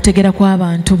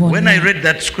 When I read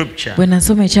that scripture,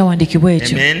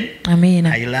 Amen,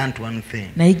 I learned one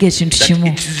thing, that it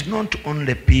is not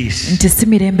only peace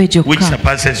which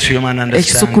surpasses human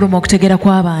understanding.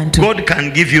 God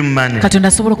can give you money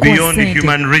beyond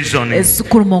human reasoning.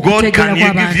 God can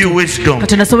give you wisdom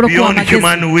beyond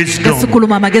human wisdom.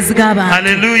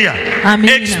 Hallelujah.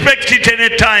 Expect it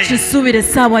any time.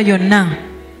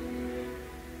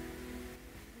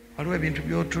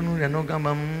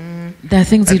 There are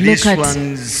things you look at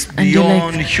and you're like,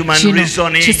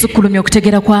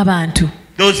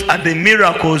 those are the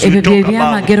miracles we talk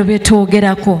about.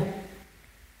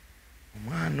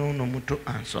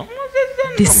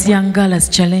 This young girl has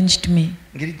challenged me.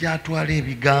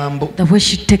 The way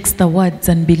she takes the words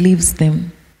and believes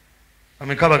them.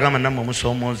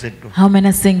 How many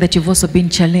are saying that you've also been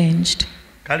challenged?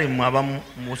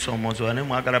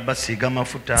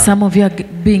 Some of you are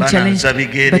being challenged,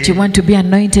 but you want to be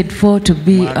anointed for, to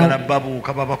be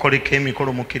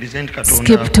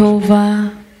skipped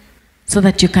over so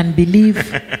that you can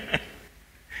believe.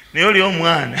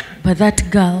 But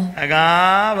that girl,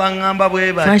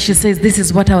 she says, this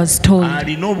is what I was told.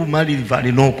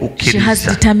 She has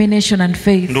determination and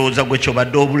faith.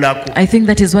 I think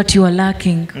that is what you are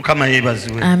lacking.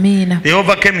 Amen. They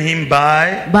overcame him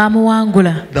by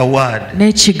the word.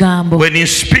 When you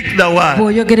speak the word,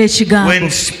 when you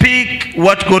speak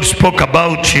what God spoke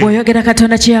about you,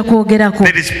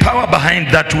 there is power behind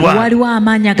that word.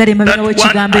 That word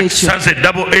acts as a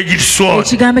double-edged sword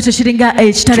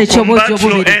to combat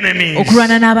your enemies, to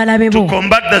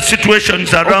combat the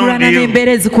situations around you.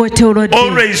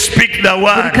 Always speak the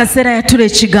word,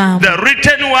 the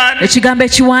written word and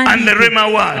the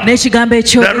rhema word. The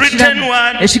written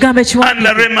word and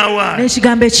the rhema word.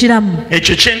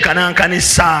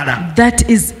 That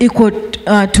is equal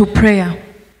to prayer.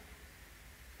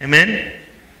 Amen.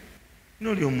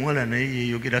 Even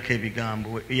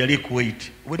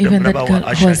that girl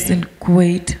who was in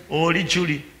Kuwait,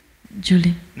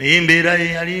 Julie,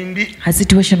 her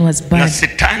situation was bad. The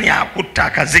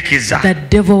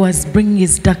devil was bringing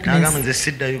his darkness.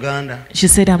 She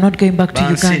said, I'm not going back to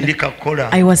Uganda.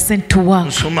 I was sent to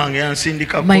work.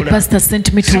 My pastor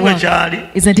sent me to work.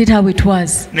 Isn't it how it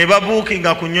was? And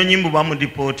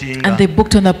they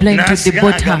booked on the plane to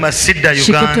deport her.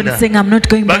 She kept on saying, I'm not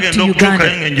going back to Uganda.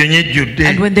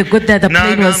 And when they got there, the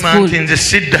plane was full.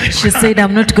 She said,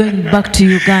 I'm not going back to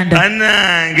Uganda.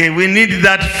 We need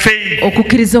that faith to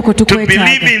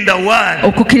believe in the word, to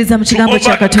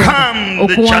overcome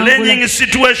the challenging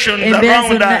situations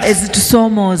around us.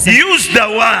 Use the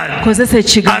word as a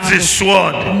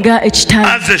sword,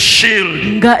 as a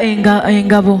shield. Amen.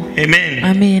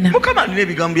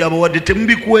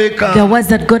 The words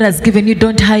that God has given you,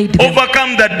 don't hide them.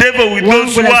 Overcome the devil with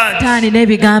those words.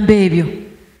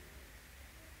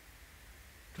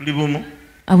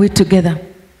 Are we together?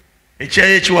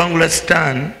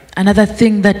 Another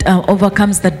thing that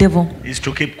overcomes the devil is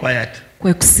to keep quiet, to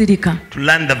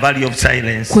learn the value of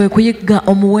silence.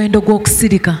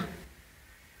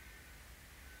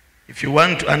 If you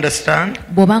want to understand,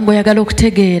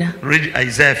 read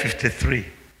Isaiah 53.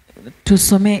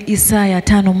 Tusome Isaiah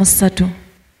 53.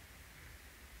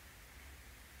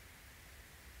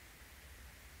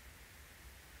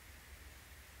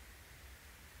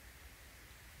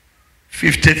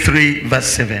 53 verse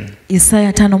 7.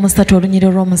 Isaiah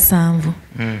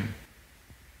 5:7.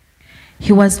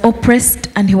 He was oppressed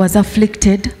and he was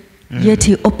afflicted, yet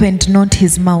he opened not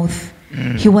his mouth.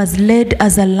 He was led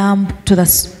as a lamb to the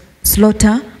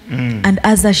slaughter, and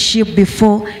as a sheep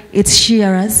before its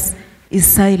shearers is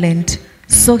silent,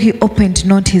 so he opened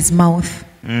not his mouth.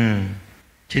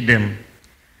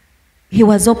 He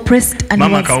was oppressed and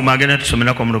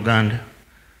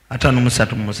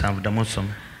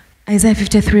Isaiah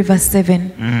 53 verse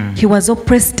 7. He was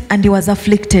oppressed and he was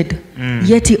afflicted,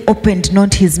 yet he opened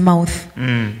not his mouth.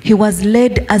 He was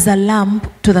led as a lamb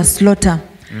to the slaughter,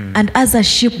 And as a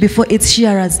sheep before its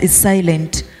shearers is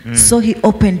silent, so he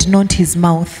opened not his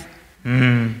mouth.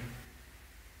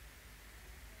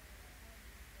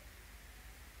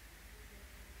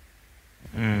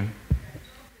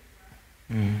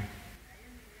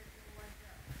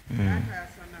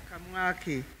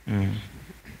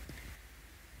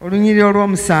 Olunyiriri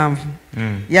olw'omusanvu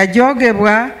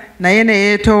yajogebwa naye ne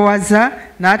yeetoowaza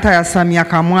n'atayasamya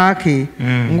kamwa ke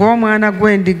ng'omwana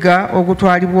gw'endiga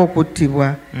ogutwalibwa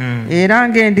okuttibwa era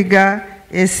ng'endiga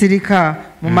esirika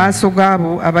mu maaso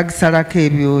gaabo abagisalako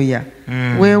ebyoya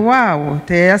weewaawo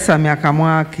teyayasamya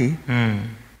kamwa ke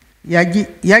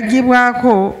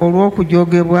yagibwako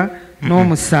olw'okujogebwa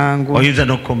n'omusango. Oyinza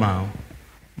n'okukomaawo.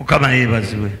 Mukama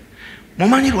yeebazibwe.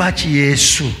 Mumanyi lwaki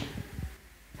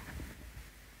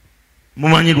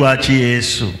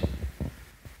Yesu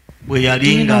bwe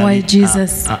yalinga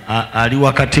ali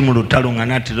wakati mu lutalo nga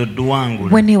naatera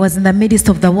odduwangula. When he was in the midst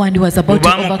of the one he was about to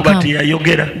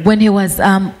overcome, when he was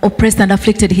oppressed and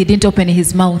afflicted, he didn't open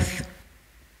his mouth.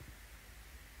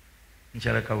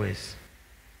 Nkyala Kaweesi.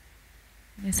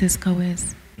 Mrs.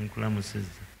 Kaweesi.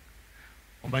 Nkulamusizza.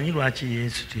 Omanyi lwaki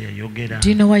Yesu teyayogera? Do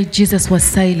you know why Jesus was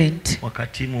silent?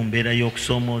 Wakati mu mbeera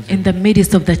y'okusoomooza. In the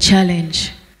midst of the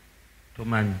challenge.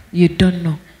 Tomanyi. You don't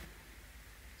know.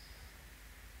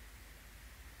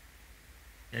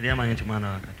 Yali amanyi nti mwana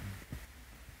wa Katonda.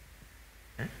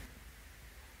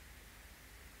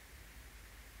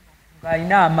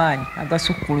 Ng'alina amaanyi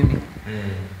agasukkulumye.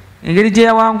 Engeri gye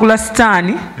yawangula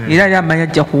Sitaani era yali amanyi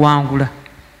ajja kuwangula.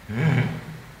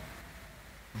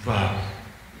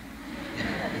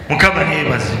 Mukama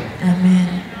yeebaze. Amen.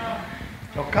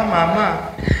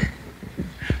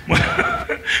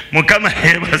 Mukama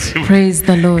yeebaze. Praise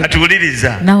the Lord.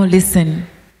 Katuwuliriza. Now listen.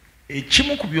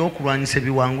 Ekimu ku by'okulwanyisa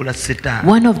ebiwangula Setaani.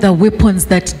 One of the weapons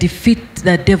that defeat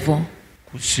the devil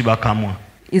kusiba kamwa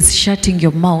is shutting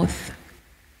your mouth.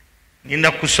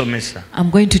 Ninda kusomesa. I'm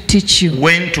going to teach you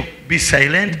when to be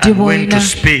silent and when to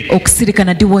speak.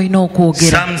 Okusirikana ndi woyina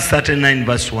okwogera. Psalms 39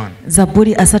 verse 1.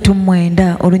 Zaburi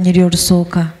 39 olunyiriri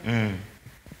olusooka.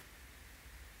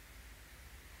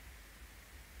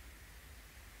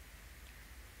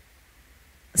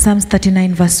 Psalms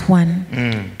 39 verse 1.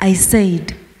 I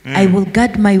said, I will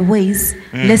guard my ways,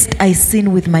 lest I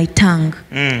sin with my tongue.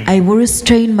 I will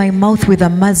restrain my mouth with a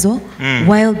muzzle,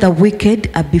 while the wicked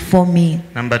are before me.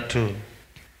 Number 2.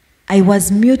 I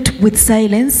was mute with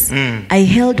silence. I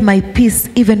held my peace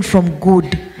even from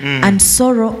good, and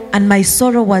my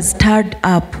sorrow was stirred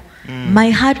up.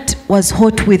 My heart was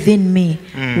hot within me.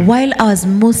 While I was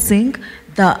musing,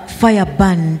 the fire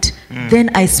burned.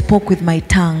 Then I spoke with my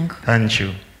tongue. Thank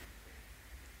you.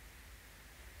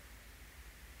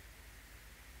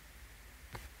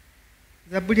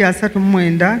 Zaburi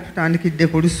 39 tutandikidde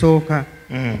ku lusooka.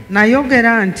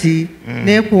 Nayogera nti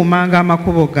neekuumanga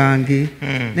amakubo gange,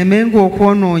 nemenga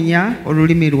okwonoonya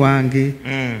olulimi lwange.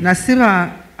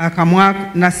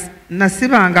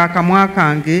 Nasibanga akamwa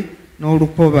kange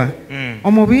n'olukoba.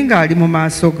 Omubi ng'ali mu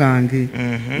maaso gange.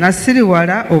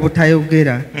 Nasiriwala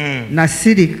obutayogera.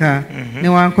 Nasirika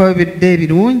newankubadde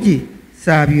ebirungi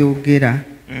saabyogera.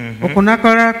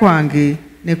 Okunakola kwange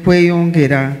ne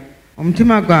kweyongera.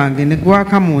 Omutima gwange ne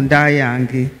gwaka mu nda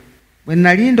yange. Bwe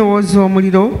nali ndowooza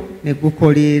omuliro ne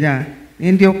gukoleera.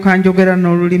 Ne ndyoka njogera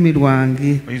n'olulimi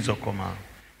lwange.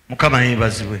 Mukama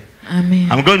yeebazibwe.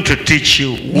 Amen. I'm going to teach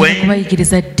you when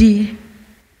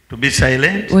to be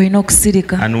silent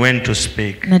and when to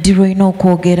speak.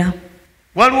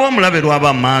 Waliwo omulabe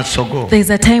lw'aba mu maaso go. There is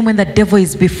a time when the devil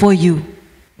is before you.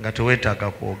 Nga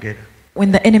teweetaaga kwogera.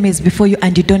 When the enemy is before you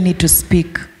and you don't need to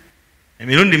speak.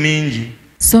 Emirundi mingi.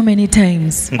 So many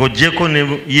times. Ng'oggyeko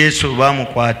ne Yesu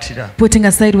baamukwatira. Putting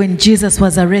aside when Jesus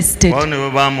was arrested. Awo ne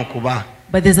bwe baamukuba.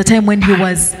 But there's a time when he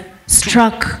was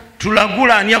struck.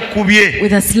 Tulagula ani akubye.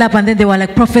 With a slap, and then they were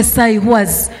like, prophesy, who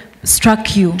has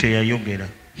struck you? Teyayogera.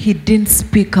 He didn't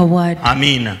speak a word.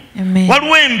 Amina. Amen.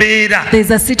 Waliwo embeera. There's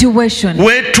a situation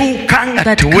weetuuka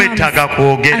nga teweetaaga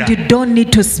kwogera. And you don't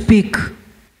need to speak.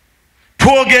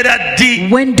 Twogera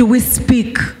ddi? When do we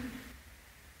speak?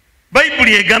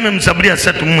 Bayibuli egambe mu Zaburi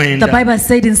 39. The Bible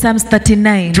said in Psalms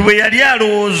 39 bwe yali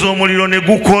alowooza omuliro ne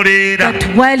gukoleera. That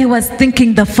while he was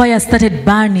thinking, the fire started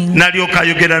burning. N'alyoka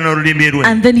ayogera n'olulimi lwe.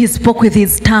 And then he spoke with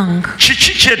his tongue.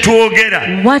 Kiki kye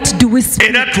twogera? What do we speak?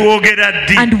 Era twogera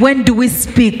ddi? And when do we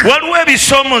speak? Waliwo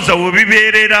ebisoomooza we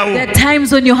bibeererawo. There are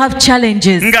times when you have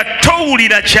challenges. Nga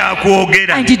towulira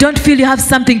kyakwogera. And you don't feel you have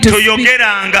something to speak.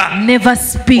 Toyogeranga. Never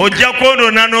speak. Ojja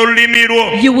kwonoona n'olulimi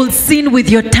lwo. You will sin with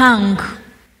your tongue.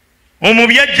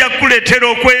 Omubi ajja kuleetera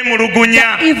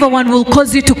okwemulugunya. The evil one will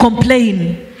cause you to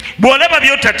complain. Bw'olaba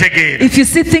by'otategeera. If you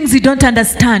see things you don't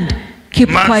understand, Keep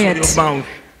quiet.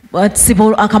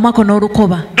 Siba akamwa ko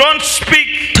n'olukoba. Don't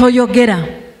speak. Toyogera.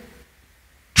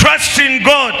 Trust in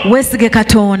God. Weesige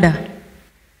Katonda.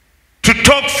 To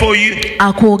talk for you.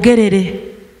 Akwogerere.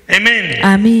 Amen.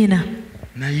 Amiina.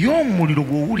 But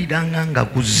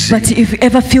if you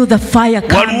ever feel the fire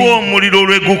coming,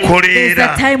 there's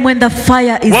a time when the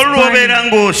fire is burning.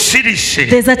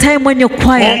 There's a time when you're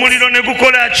quiet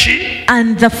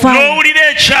and the fire, and you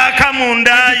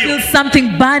feel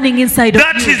something burning inside of you.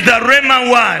 That is the Rhema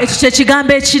word.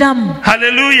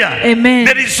 Hallelujah. Amen.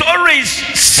 There is always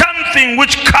something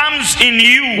which comes in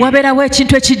you.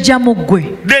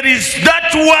 There is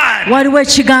that word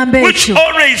which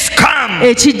always comes.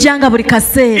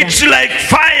 It's like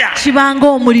fire.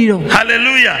 Hallelujah.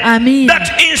 Amen.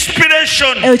 That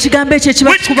inspiration which comes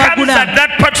at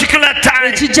that particular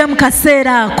time,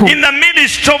 in the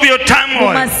midst of your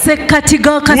turmoil,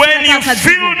 when you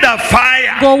feel the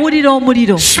fire,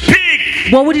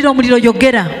 speak.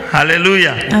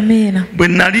 Hallelujah. Amen.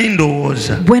 When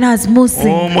I was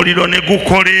moving,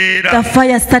 the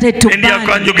fire started to burn,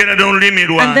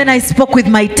 and then I spoke with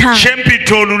my tongue.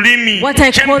 What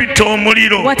I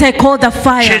call the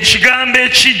fire is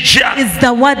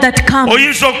the word that comes.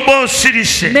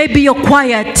 Maybe you're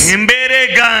quiet and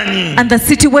the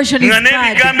situation is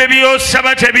bad and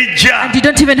you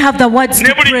don't even have the words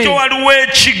to pray,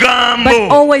 but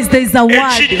always there is a word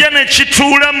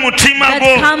that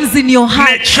comes in your heart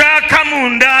and it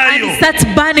starts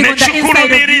burning on the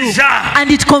inside of you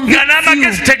and it convicts you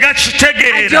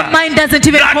and your mind doesn't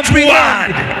even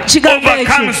comprehend.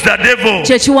 Overcomes the devil.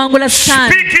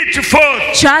 Speak it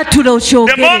forth.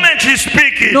 The moment you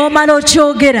speak it,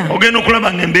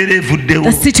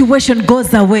 the situation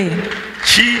goes away.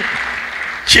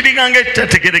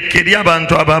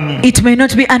 It may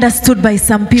not be understood by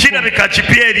some people.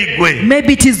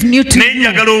 Maybe it is new to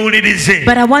you,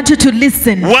 but I want you to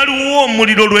listen. There's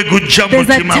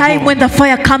a time when the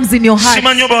fire comes in your heart.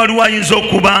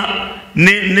 I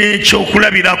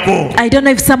don't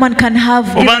know if someone can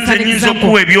have an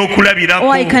example, or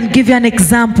I can give you an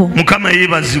example.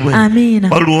 Amen.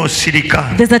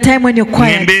 There's a time when you're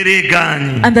quiet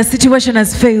and the situation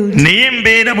has failed,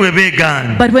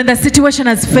 but when the situation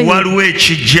has failed,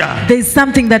 there's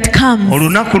something that comes.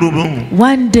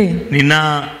 One day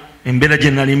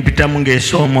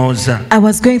I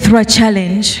was going through a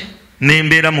challenge,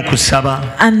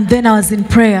 and then I was in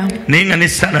prayer,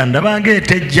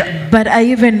 but I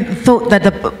even thought that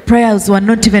the prayers were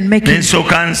not even making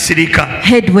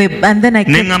headway, and then I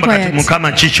kept quiet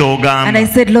and I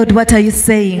said, Lord, what are you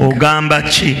saying?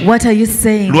 What are you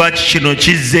saying?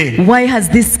 Why has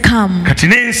this come?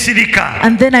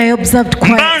 And then I observed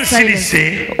quiet silence.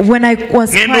 When I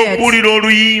was quiet,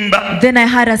 then I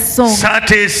heard a song.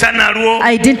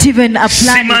 I didn't even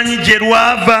apply it.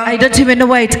 I don't even know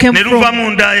where it came from.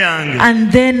 And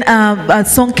then a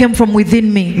song came from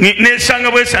within me.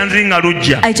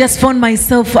 I just found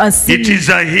myself singing. It is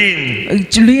a hymn.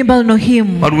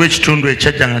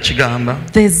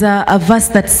 There's a verse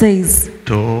that says,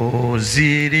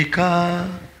 Tozirika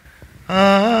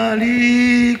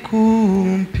ali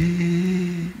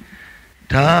kumpi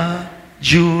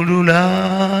tajulula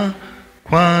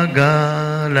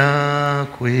kwagala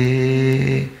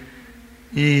kwe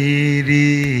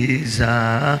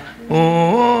iriza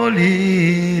olidaba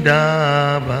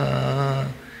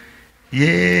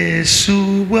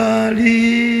Yesu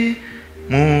wali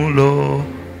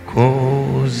mulokozi.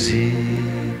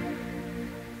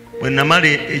 When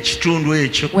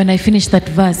I finished that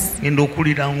verse, and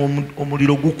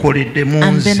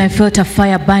then I felt a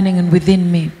fire burning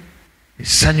within me.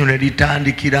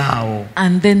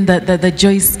 And then the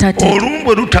joy started.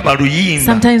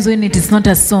 Sometimes when it is not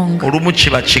a song,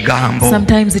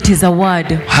 sometimes it is a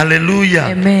word. Hallelujah.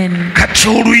 Amen.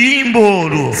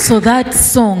 So that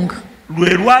song,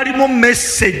 I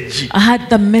had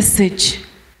the message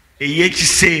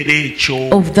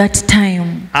of that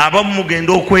time.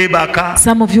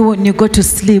 Some of you, when you go to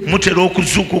sleep, you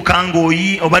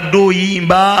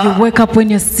wake up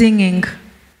when you're singing.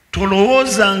 But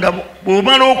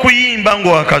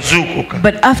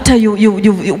after when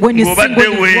you sing, when you've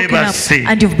woken up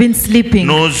and you've been sleeping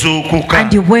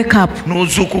and you wake up and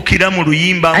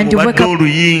you wake up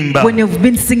when you've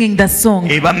been singing the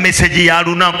song, it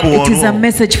is a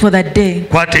message for that day.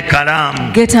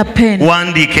 Get a pen,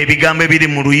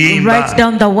 write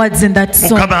down the words in that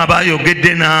song.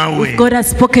 If God has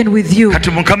spoken with you, so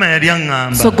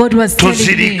God was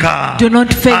telling me, do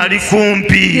not faint,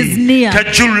 He is near.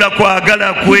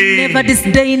 Never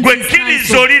disdain his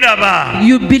counsel.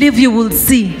 You believe, you will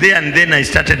see. There and then I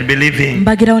started believing.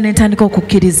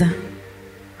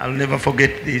 I'll never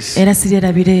forget this. Era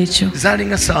sirabira ekyo.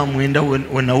 Zalinga saa 9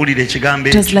 when nawulira ekigambo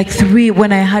ekyo. It was like 3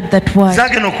 when I heard that word.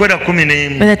 Zagenda okwera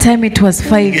 11. By the time it was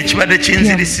 5. Ng'ekibadde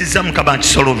kinzirisizza Mukama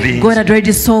nkisolvinga. God had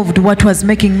already solved what was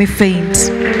making me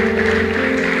faint.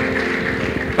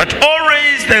 But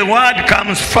always the word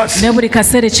comes first. Ne buli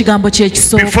kaseera ekigambo kye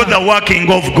kisooka. Before the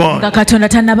working of God. Nga Katonda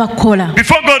tannaba kukola.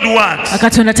 Before God works.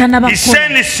 Katonda tannaba kukola. He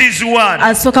sends his word.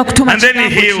 Asooka kutuma and then he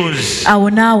heals. Awo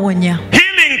n'awonya.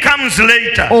 Healing comes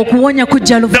later. Okuwonya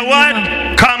kujja luvannyuma. The word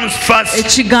comes first.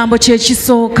 Ekigambo kye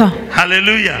kisooka.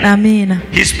 Hallelujah. Amiina.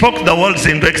 He spoke the worlds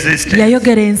into existence.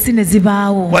 Yayogera ensi ne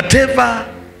zibaawo. Whatever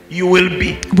you will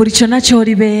be buli kyonna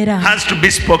ky'olibeera has to be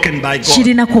spoken by God.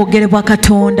 Kirina kwogerebwa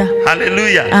Katonda.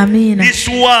 Hallelujah. Amiina. This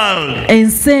world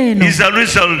ensi eno is a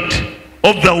result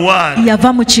of the word.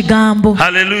 Yava mu kigambo.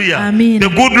 Hallelujah. Amiina. The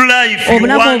good life you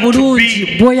want to be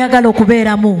bw'oyagala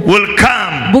okubeeramu will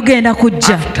come bugenda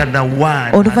kujja after the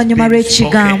word oluvannyuma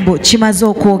lw'ekigambo kimaze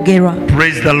okwogerwa.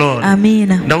 Praise the Lord.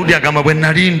 Amiina. Dawudi agamba bwe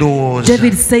nali ndowooza.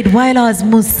 David said while I was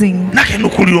musing, nagenda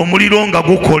okulira omuliro nga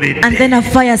gukoledde. And then a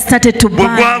fire started to burn. Bwe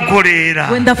gwakoleera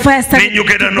when the fire started to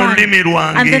burn,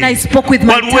 and then I spoke with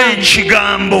my tongue.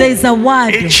 There is a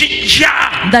word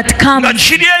that comes when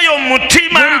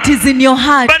it is in your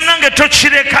heart.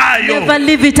 Never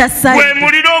leave it aside.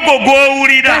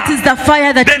 That is the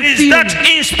fire that there you is feel. That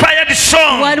inspired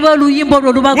song. When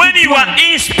you are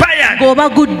inspired,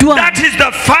 that is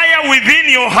the fire within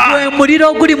your heart.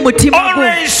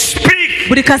 Always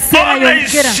speak,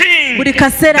 always sing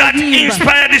that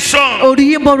inspired song. I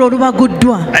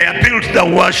appeal to the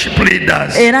worship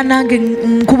leaders.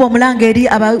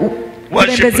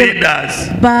 Worship leaders.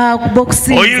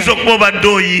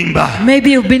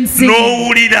 Maybe you've been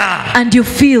singing and you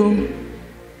feel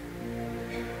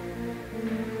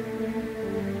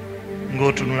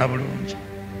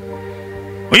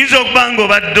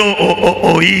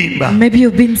maybe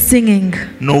you've been singing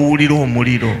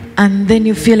and then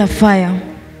you feel a fire,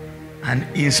 an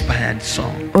inspired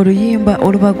song.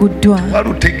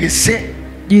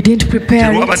 You didn't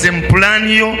prepare it.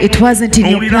 It wasn't in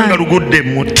your plan.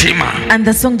 And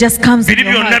the song just comes in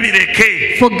your heart.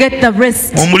 Forget the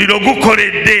rest.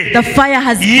 The fire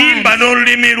has burned.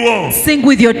 Sing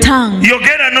with your tongue.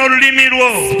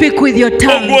 Speak with your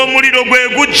tongue. And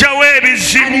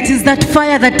it is that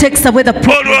fire that takes away the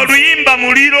problems.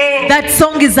 That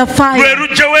song is a fire that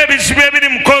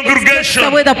takes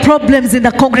away the problems in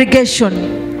the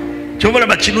congregation.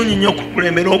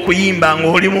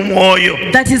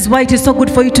 That is why it is so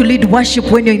good for you to lead worship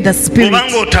when you're in the spirit.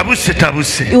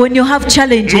 When you have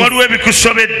challenges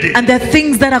and there are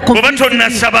things that are confusing you,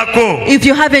 if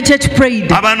you haven't yet prayed,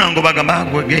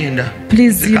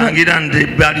 please,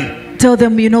 tell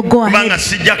them, go ahead.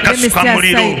 Let me stay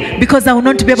aside because I will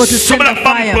not be able to send the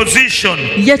fire.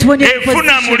 Yet when you're in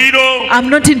position, I'm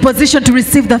not in position to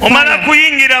receive the fire.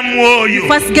 You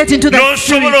first get into the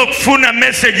spirit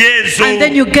and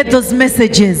then you get those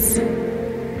messages.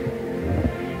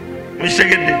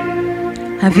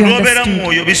 Have you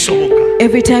understood?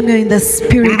 Every time you're in the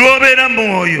spirit,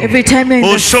 every time you're in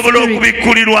the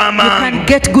spirit, you can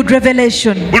get good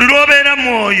revelation.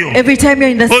 Every time you're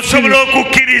in the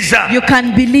spirit, you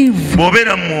can believe. When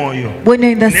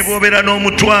you're in the spirit,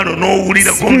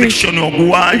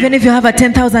 even if you have a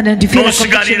 10,000 and you feel a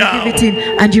conviction, you give it in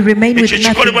and you remain with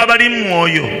nothing.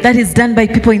 That is done by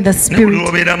people in the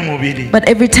spirit. But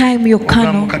every time you're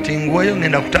carnal,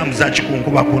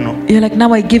 you're like,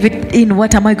 now I give it in.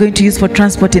 What am I going to use for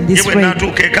transport in this way?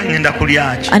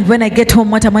 And when I get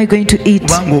home, what am I going to eat?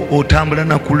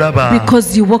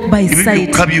 Because you walk by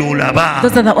sight.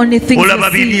 Those are the only things you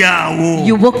see.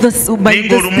 You walk by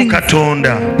those things.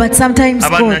 But sometimes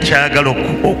God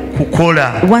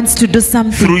wants to do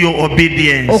something through your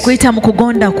obedience.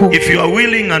 If you are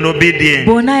willing and obedient,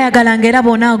 you eat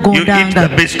the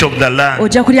best of the land.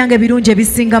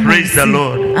 Praise the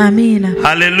Lord.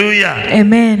 Hallelujah.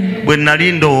 Amen.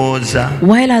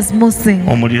 While I was musing,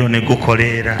 a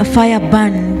fire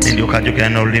burned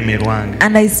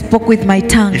and I spoke with my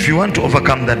tongue. If you want to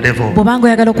overcome the devil, learn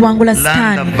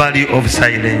the value of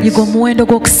silence.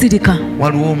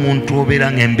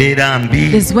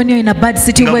 Is when you're in a bad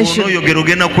situation, when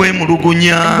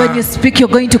you speak you're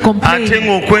going to complain,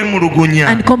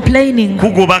 and complaining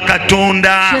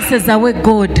chases away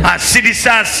God.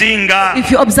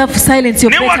 If you observe silence,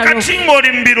 you're better off. But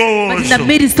in the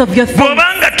midst of your thoughts,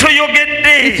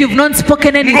 if you've not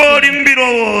spoken anything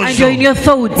and you're in your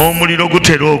thoughts,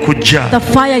 the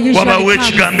fire usually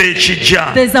comes.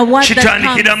 There's a word that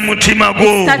comes.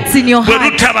 It starts in your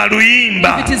heart.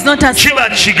 If it is not a song,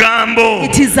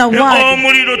 it is a word.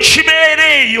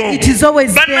 It is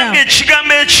always there.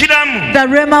 The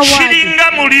Rhema word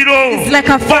is like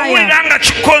a fire,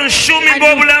 and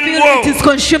you feel it is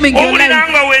consuming your life.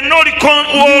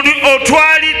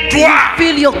 You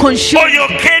feel you're consumed.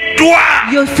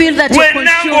 You feel that you're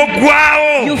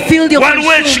consumed. You feel you're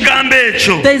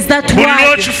consumed. There is that word.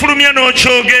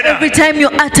 Every time you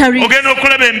utter it,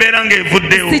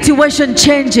 the situation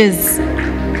changes.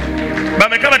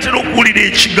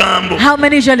 How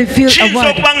many usually feel a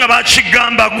word?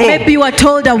 Maybe you are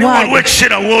told a word, but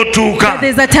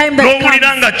there's a time that comes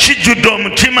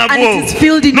and it is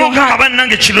filled in your heart,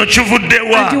 and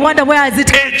you wonder where has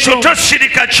it come from.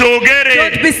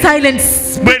 Don't be silent.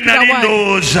 Speak the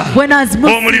word. When I was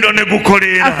moving,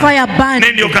 a fire burned,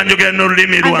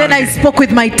 and then I spoke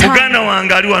with my tongue.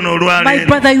 My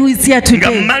brother who is here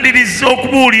today,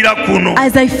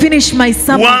 as I finish my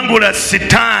sermon,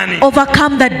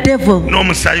 overcome the devil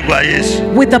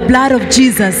with the blood of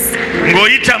Jesus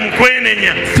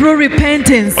through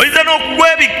repentance.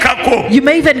 You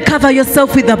may even cover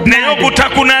yourself with the blood,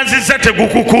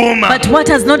 but what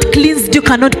has not cleansed you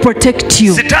cannot protect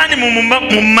you.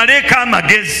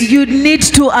 You need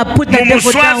to put the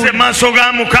devil down.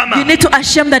 You need to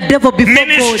ashame the devil before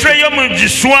God.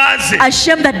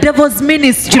 Ashame the devil's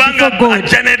ministry before God,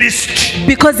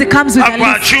 because it comes with a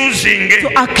list to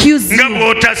accuse you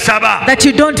that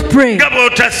you don't pray,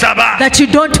 that you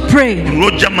don't pray.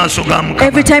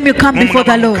 Every time you come before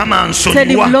the Lord, tell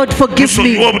him, Lord, forgive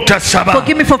me.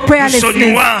 Forgive me for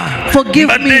prayerlessness. Forgive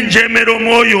me.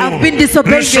 I've been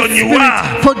disobeying your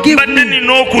spirit. Forgive me.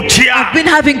 I've been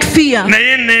having fear,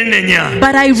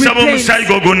 but I repent.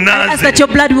 I ask that your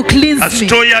blood will cleanse me.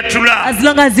 As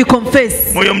long as you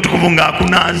confess,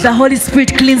 the Holy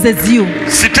Spirit cleanses you.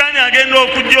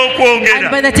 And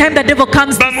by the time the devil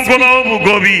comes to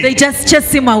speak, they just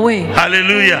chase him away.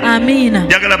 Hallelujah. Amen.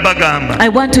 I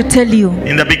want to tell you,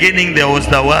 in the beginning there was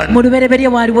the word. The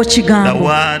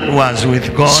word was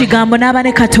with God,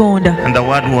 and the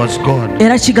word was God.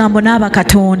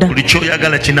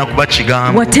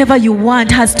 Whatever you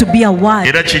want has to be a word,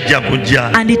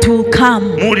 and it will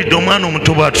come.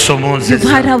 You've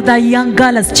heard how the young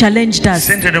girl has challenged us.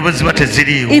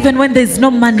 Even when there's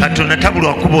no money,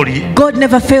 God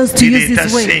never fails to use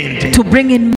his way to bring in